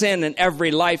effect of sin in every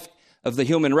life of the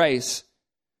human race,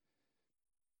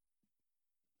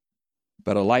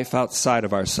 but a life outside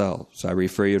of ourselves. I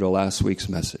refer you to last week's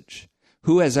message.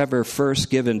 Who has ever first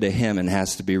given to him and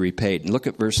has to be repaid? And look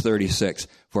at verse 36.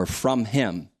 For from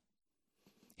him,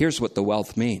 here's what the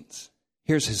wealth means.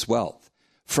 Here's his wealth.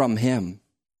 From him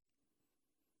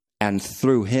and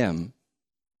through him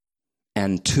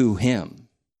and to him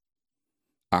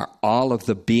are all of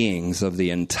the beings of the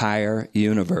entire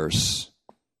universe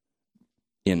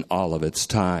in all of its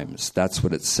times. That's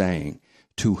what it's saying.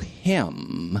 To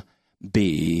him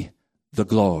be the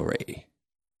glory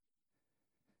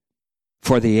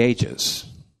for the ages.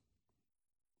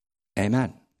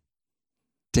 Amen.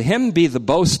 To him be the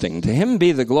boasting. To him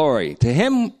be the glory. To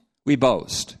him we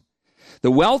boast.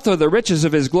 The wealth or the riches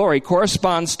of his glory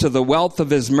corresponds to the wealth of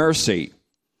his mercy,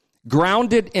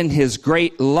 grounded in his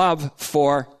great love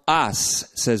for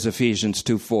us, says Ephesians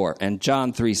 2:4 and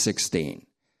John 3:16.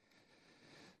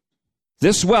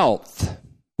 This wealth,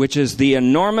 which is the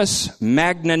enormous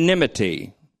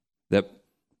magnanimity that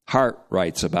Hart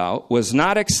writes about, was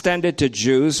not extended to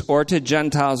Jews or to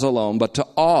Gentiles alone, but to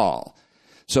all.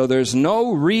 So there's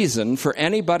no reason for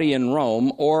anybody in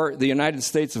Rome or the United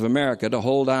States of America to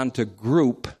hold on to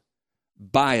group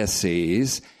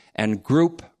biases and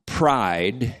group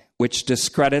pride, which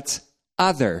discredits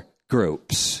other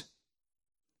groups.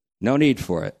 No need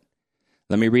for it.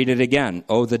 Let me read it again.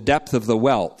 Oh, the depth of the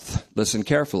wealth. Listen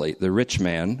carefully. The rich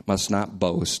man must not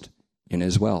boast in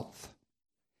his wealth.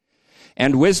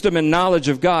 And wisdom and knowledge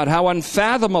of God. How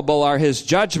unfathomable are his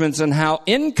judgments and how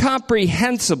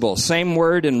incomprehensible, same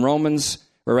word in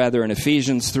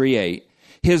Ephesians 3:8,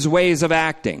 his ways of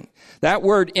acting. That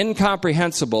word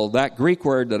incomprehensible, that Greek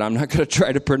word that I'm not going to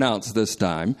try to pronounce this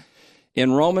time,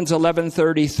 in Romans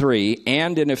 11:33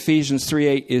 and in Ephesians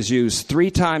 3:8 is used 3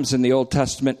 times in the Old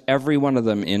Testament, every one of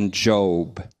them in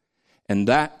Job. And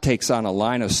that takes on a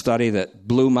line of study that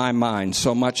blew my mind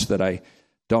so much that I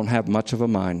don't have much of a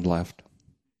mind left.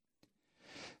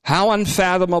 How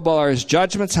unfathomable are his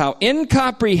judgments, how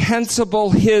incomprehensible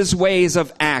his ways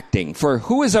of acting. For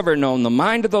who has ever known the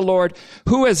mind of the Lord?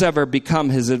 Who has ever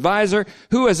become his advisor?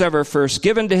 Who has ever first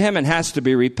given to him and has to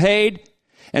be repaid?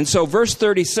 And so verse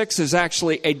 36 is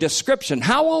actually a description.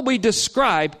 How will we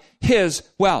describe his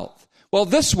wealth? Well,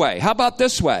 this way. How about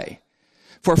this way?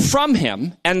 For from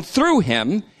him and through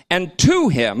him and to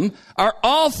him are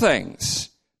all things.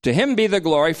 To him be the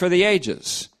glory for the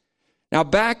ages. Now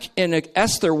back in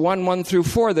Esther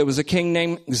 1:1-4, there was a king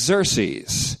named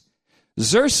Xerxes.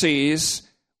 Xerxes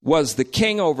was the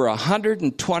king over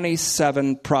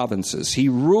 127 provinces. He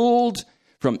ruled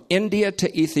from India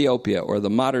to Ethiopia, or the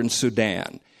modern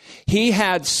Sudan. He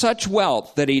had such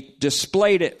wealth that he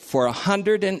displayed it for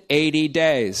 180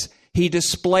 days. He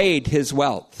displayed his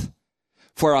wealth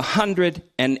for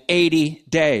 180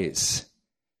 days.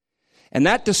 And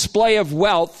that display of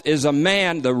wealth is a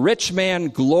man, the rich man,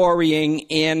 glorying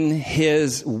in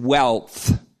his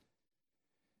wealth.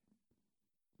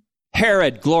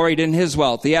 Herod gloried in his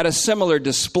wealth. He had a similar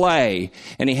display,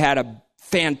 and he had a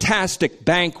fantastic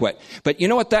banquet. But you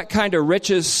know what that kind of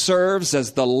riches serves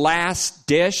as the last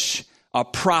dish? A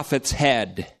prophet's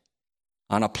head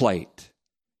on a plate.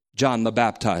 John the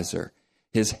Baptizer,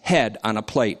 his head on a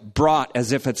plate, brought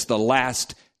as if it's the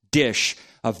last dish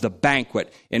of the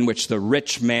banquet in which the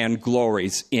rich man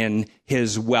glories in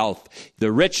his wealth.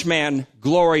 The rich man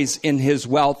glories in his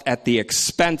wealth at the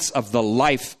expense of the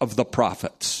life of the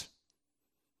prophets,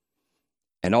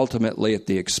 and ultimately at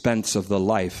the expense of the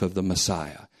life of the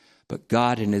Messiah. But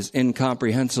God, in his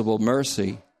incomprehensible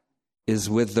mercy, is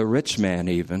with the rich man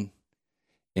even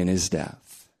in his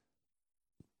death.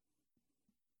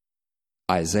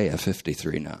 Isaiah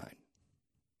 53:9.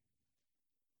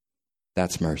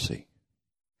 That's mercy.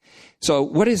 So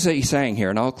what is he saying here?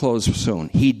 And I'll close soon.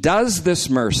 He does this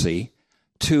mercy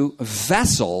to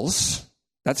vessels,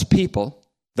 that's people,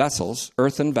 vessels,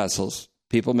 earthen vessels,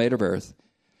 people made of earth.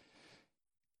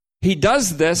 He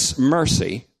does this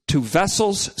mercy to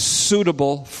vessels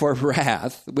suitable for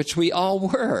wrath, which we all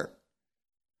were.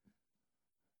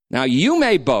 Now you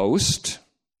may boast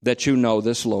that you know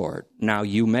this Lord. Now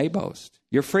you may boast.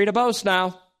 You're free to boast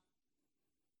now.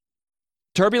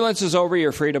 Turbulence is over,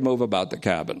 you're free to move about the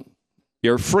cabin.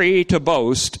 You're free to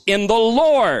boast in the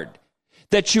Lord,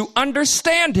 that you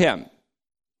understand him,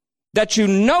 that you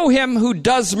know him who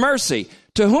does mercy.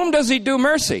 To whom does he do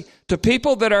mercy? To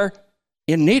people that are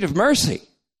in need of mercy.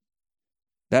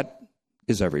 That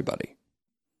is everybody.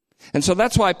 And so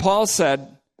that's why Paul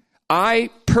said, I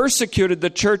persecuted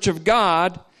the church of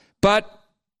God, but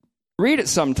read it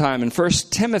sometime in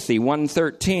 1 Timothy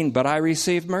 1:13, but I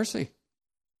received mercy.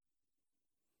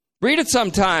 Read it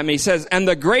sometime. He says, and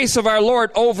the grace of our Lord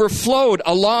overflowed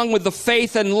along with the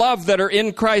faith and love that are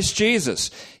in Christ Jesus.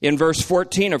 In verse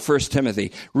 14 of 1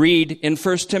 Timothy. Read in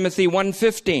 1 Timothy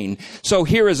 1:15. So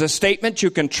here is a statement you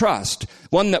can trust,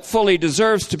 one that fully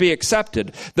deserves to be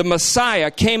accepted. The Messiah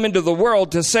came into the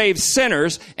world to save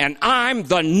sinners, and I'm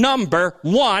the number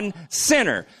one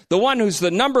sinner. The one who's the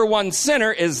number one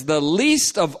sinner is the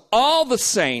least of all the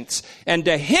saints, and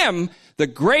to him the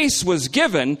grace was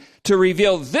given to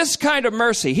reveal this kind of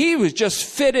mercy. He was just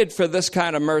fitted for this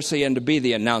kind of mercy and to be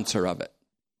the announcer of it.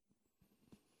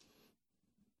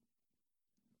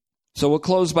 So we'll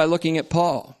close by looking at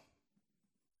Paul.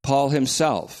 Paul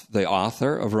himself, the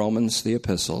author of Romans, the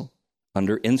epistle,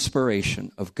 under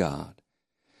inspiration of God.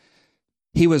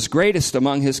 He was greatest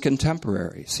among his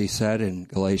contemporaries, he said in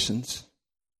Galatians.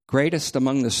 Greatest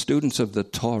among the students of the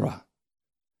Torah.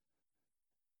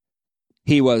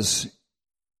 He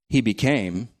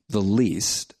became the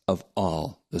least of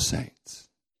all the saints.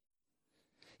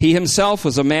 He himself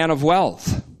was a man of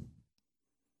wealth.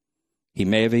 He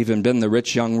may have even been the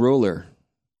rich young ruler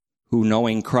who,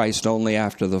 knowing Christ only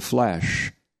after the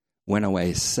flesh, went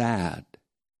away sad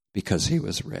because he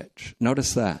was rich.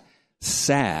 Notice that.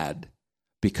 Sad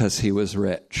because he was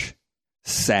rich.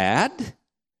 Sad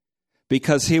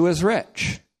because he was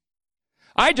rich.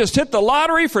 I just hit the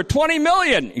lottery for $20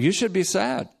 million. You should be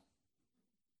sad.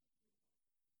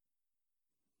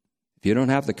 If you don't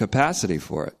have the capacity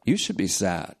for it, you should be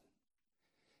sad.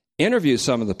 Interview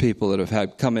some of the people that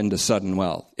have come into sudden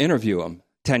wealth. Interview them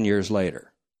 10 years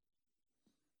later,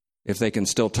 if they can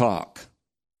still talk.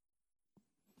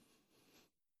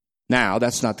 Now,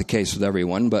 that's not the case with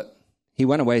everyone, but he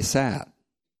went away sad.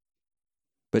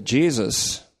 But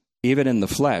Jesus, even in the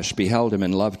flesh, beheld him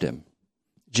and loved him.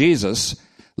 Jesus,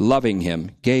 loving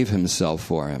him, gave himself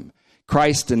for him.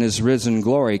 Christ in his risen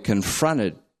glory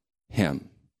confronted him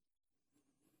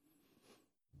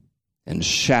and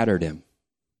shattered him.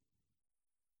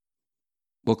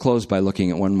 We'll close by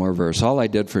looking at one more verse. All I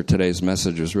did for today's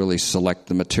message was really select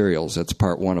the materials. That's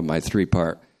part one of my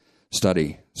three-part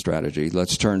study strategy.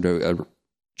 Let's turn to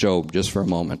Job just for a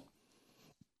moment,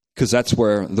 because that's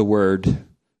where the word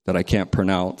that I can't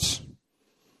pronounce,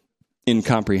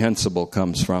 incomprehensible,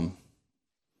 comes from.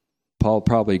 Paul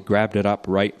probably grabbed it up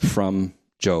right from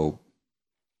Job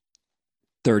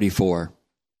 34.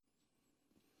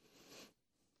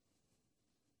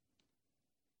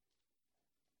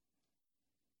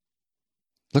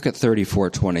 Look at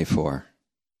 34:24.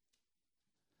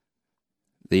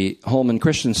 The Holman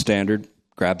Christian Standard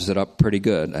grabs it up pretty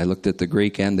good. I looked at the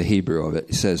Greek and the Hebrew of it.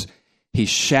 It says, he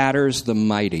shatters the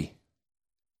mighty.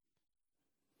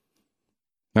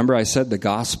 Remember I said the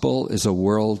gospel is a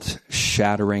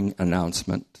world-shattering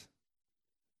announcement.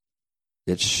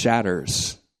 It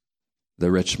shatters the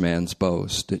rich man's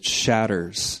boast. It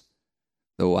shatters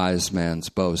the wise man's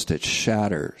boast. It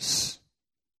shatters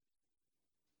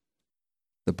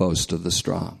the boast of the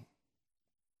strong.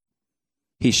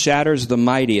 He shatters the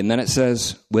mighty, and then it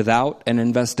says, without an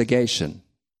investigation,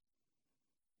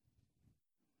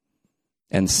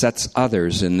 and sets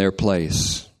others in their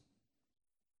place.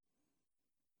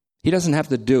 He didn't have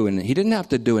to do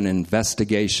an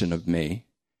investigation of me.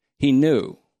 He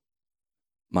knew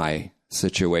my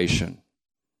situation.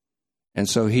 And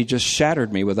so he just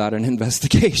shattered me without an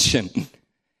investigation.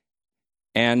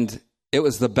 And it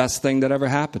was the best thing that ever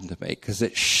happened to me, because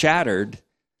it shattered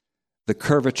the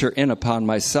curvature in upon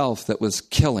myself that was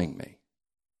killing me.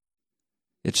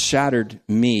 It shattered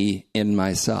me in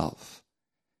myself.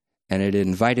 And it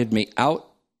invited me out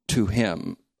to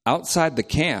him. Outside the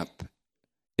camp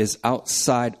is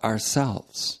outside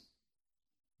ourselves,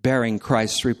 bearing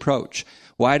Christ's reproach.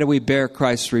 Why do we bear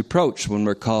Christ's reproach when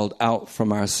we're called out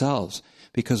from ourselves?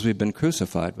 Because we've been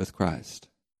crucified with Christ.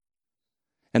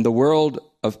 And the world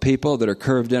of people that are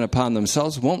curved in upon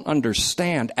themselves won't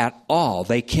understand at all.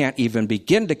 They can't even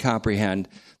begin to comprehend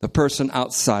the person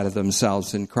outside of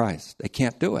themselves in Christ. They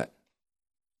can't do it.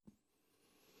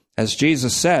 As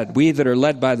Jesus said, we that are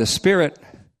led by the Spirit,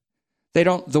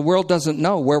 the world doesn't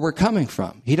know where we're coming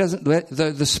from.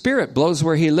 The Spirit blows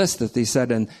where he listeth, he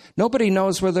said, and nobody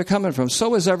knows where they're coming from.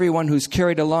 So is everyone who's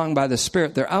carried along by the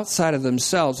Spirit. They're outside of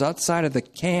themselves, outside of the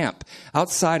camp,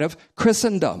 outside of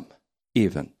Christendom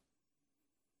even.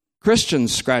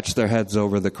 Christians scratch their heads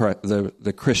over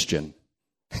the Christian.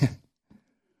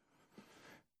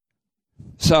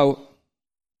 So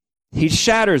he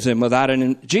shatters him without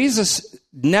Jesus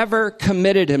never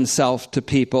committed himself to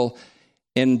people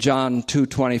in John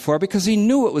 2:24 because he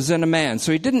knew it was in a man.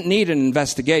 So he didn't need an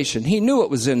investigation. He knew it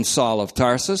was in Saul of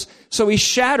Tarsus. So he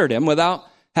shattered him without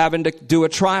having to do a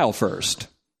trial first.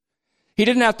 He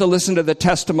didn't have to listen to the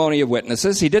testimony of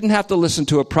witnesses. He didn't have to listen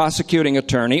to a prosecuting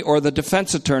attorney or the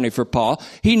defense attorney for Paul.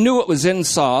 He knew it was in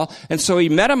Saul, and so he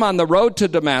met him on the road to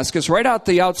Damascus, right out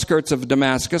the outskirts of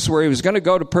Damascus, where he was going to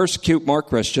go to persecute more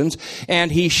Christians,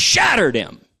 and he shattered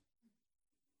him.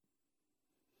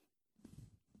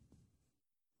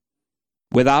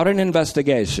 Without an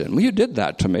investigation. Well, you did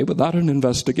that to me without an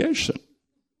investigation.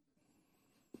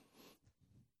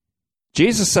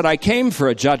 Jesus said, I came for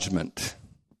a judgment,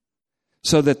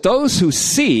 so that those who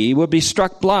see will be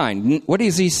struck blind. What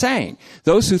is he saying?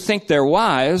 Those who think they're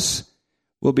wise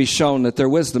will be shown that their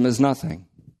wisdom is nothing.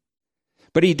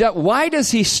 But why does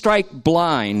he strike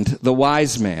blind the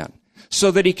wise man?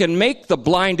 So that he can make the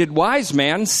blinded wise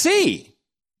man see.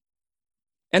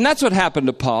 And that's what happened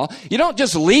to Paul. You don't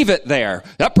just leave it there.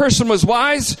 That person was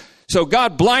wise, so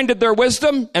God blinded their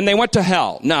wisdom and they went to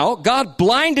hell. No, God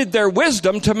blinded their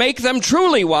wisdom to make them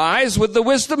truly wise with the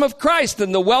wisdom of Christ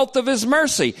and the wealth of his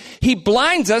mercy. He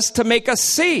blinds us to make us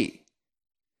see.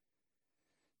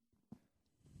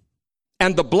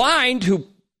 And the blind who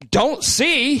don't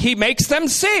see, he makes them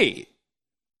see.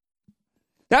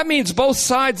 That means both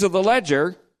sides of the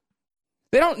ledger.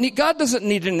 God doesn't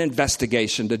need an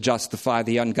investigation to justify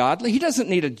the ungodly. He doesn't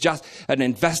need an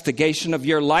investigation of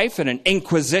your life and an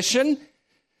inquisition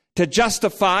to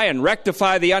justify and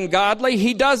rectify the ungodly.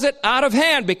 He does it out of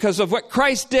hand because of what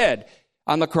Christ did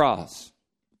on the cross.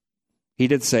 He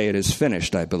did say it is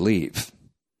finished, I believe.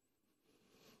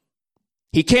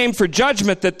 He came for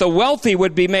judgment that the wealthy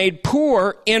would be made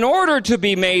poor in order to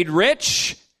be made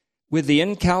rich with the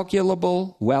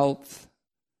incalculable wealth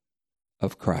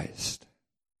of Christ.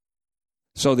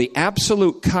 So the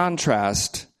absolute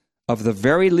contrast of the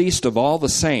very least of all the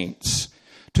saints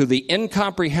to the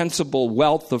incomprehensible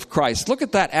wealth of Christ. Look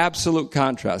at that absolute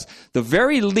contrast. The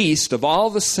very least of all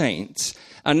the saints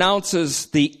announces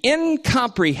the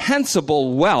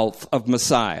incomprehensible wealth of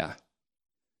Messiah.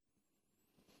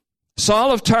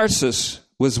 Saul of Tarsus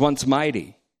was once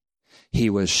mighty. He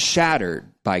was shattered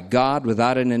by God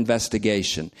without an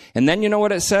investigation. And then you know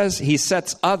what it says? He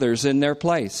sets others in their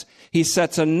place. He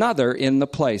sets another in the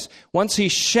place. Once he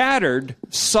shattered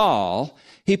Saul,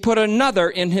 he put another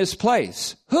in his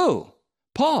place. Who?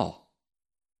 Paul.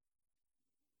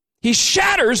 He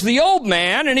shatters the old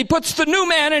man and he puts the new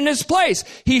man in his place.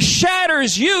 He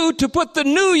shatters you to put the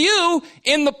new you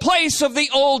in the place of the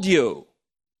old you.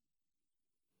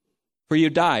 For you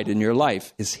died and your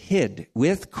life is hid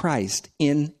with Christ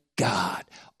in God.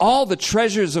 All the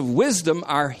treasures of wisdom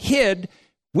are hid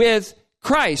with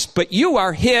Christ, but you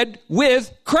are hid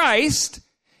with Christ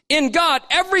in God.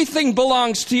 Everything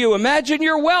belongs to you. Imagine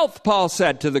your wealth, Paul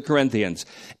said to the Corinthians.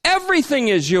 Everything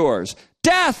is yours.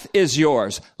 Death is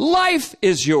yours. Life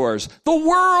is yours. The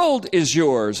world is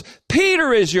yours.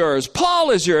 Peter is yours. Paul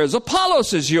is yours.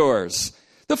 Apollos is yours.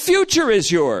 The future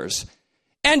is yours.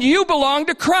 And you belong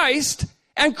to Christ,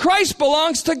 and Christ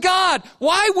belongs to God.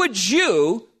 Why would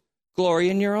you glory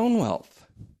in your own wealth?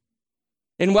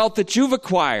 In wealth that you've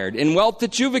acquired, in wealth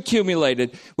that you've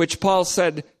accumulated, which Paul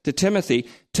said to Timothy,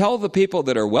 tell the people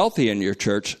that are wealthy in your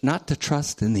church not to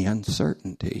trust in the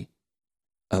uncertainty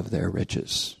of their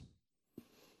riches.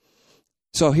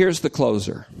 So here's the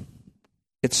closer.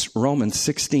 It's Romans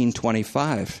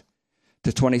 16:25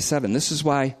 to 27. This is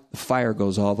why the fire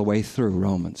goes all the way through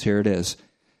Romans. Here it is,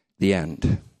 the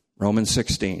end. Romans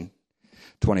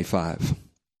 16:25.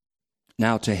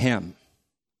 Now to him,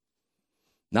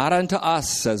 not unto us,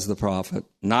 says the prophet,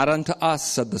 not unto us,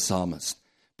 said the psalmist,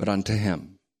 but unto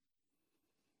him.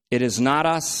 It is not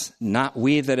us, not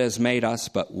we that has made us,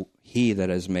 but he that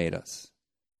has made us.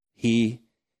 He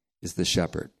is the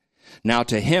shepherd. Now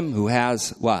to him who has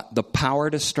what? The power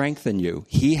to strengthen you.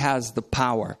 He has the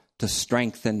power to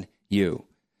strengthen you.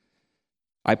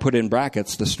 I put in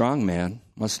brackets, the strong man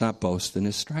must not boast in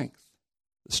his strength.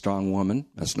 The strong woman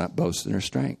must not boast in her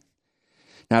strength.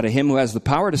 Now to him who has the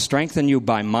power to strengthen you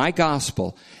by my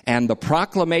gospel and the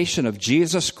proclamation of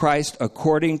Jesus Christ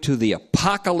according to the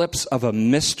apocalypse of a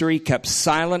mystery kept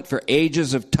silent for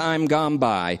ages of time gone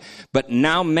by, but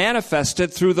now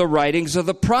manifested through the writings of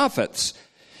the prophets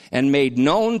and made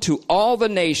known to all the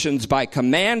nations by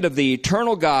command of the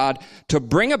eternal God to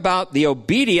bring about the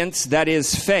obedience that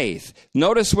is faith.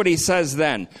 Notice what he says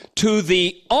then. To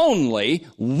the only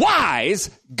wise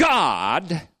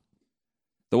God.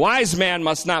 The wise man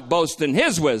must not boast in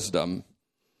his wisdom.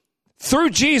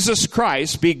 Through Jesus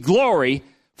Christ be glory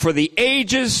for the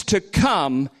ages to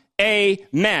come.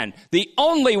 Amen. The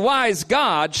only wise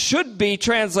God should be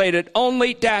translated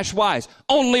only-wise.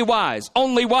 Only wise.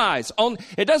 Only wise.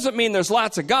 It doesn't mean there's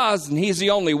lots of gods and he's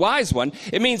the only wise one.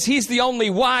 It means he's the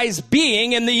only wise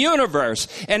being in the universe.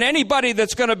 And anybody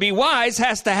that's going to be wise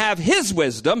has to have his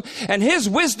wisdom. And his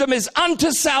wisdom is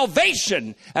unto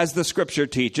salvation, as the scripture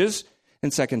teaches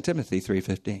in 2 Timothy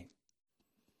 3:15.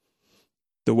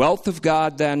 The wealth of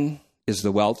God, then, is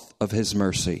the wealth of his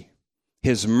mercy.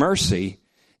 His mercy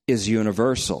is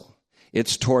universal.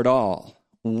 It's toward all.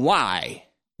 Why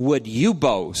would you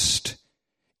boast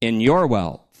in your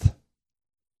wealth,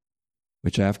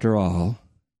 which after all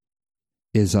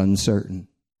is uncertain?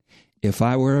 If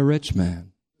I were a rich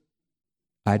man,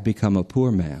 I'd become a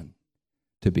poor man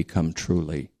to become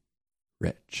truly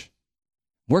rich.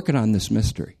 Working on this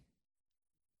mystery.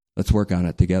 Let's work on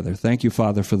it together. Thank you,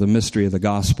 Father, for the mystery of the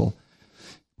gospel,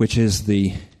 which is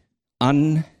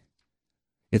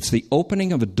it's the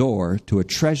opening of a door to a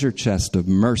treasure chest of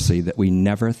mercy that we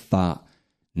never thought,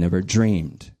 never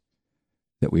dreamed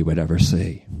that we would ever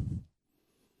see.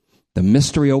 The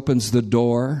mystery opens the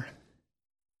door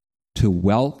to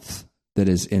wealth that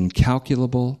is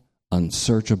incalculable,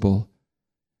 unsearchable,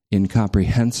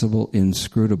 incomprehensible,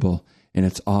 inscrutable, and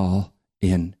it's all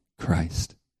in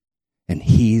Christ. And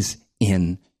he's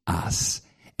in us,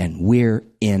 and we're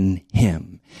in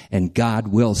him. And God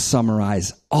will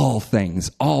summarize all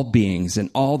things, all beings, and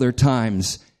all their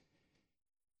times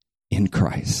in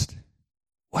Christ.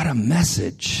 What a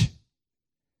message.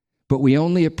 But we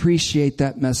only appreciate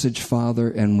that message, Father,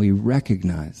 and we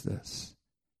recognize this.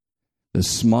 The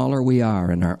smaller we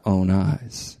are in our own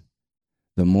eyes,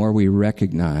 the more we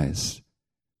recognize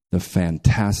the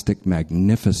fantastic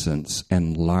magnificence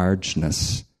and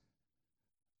largeness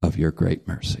of your great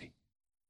mercy.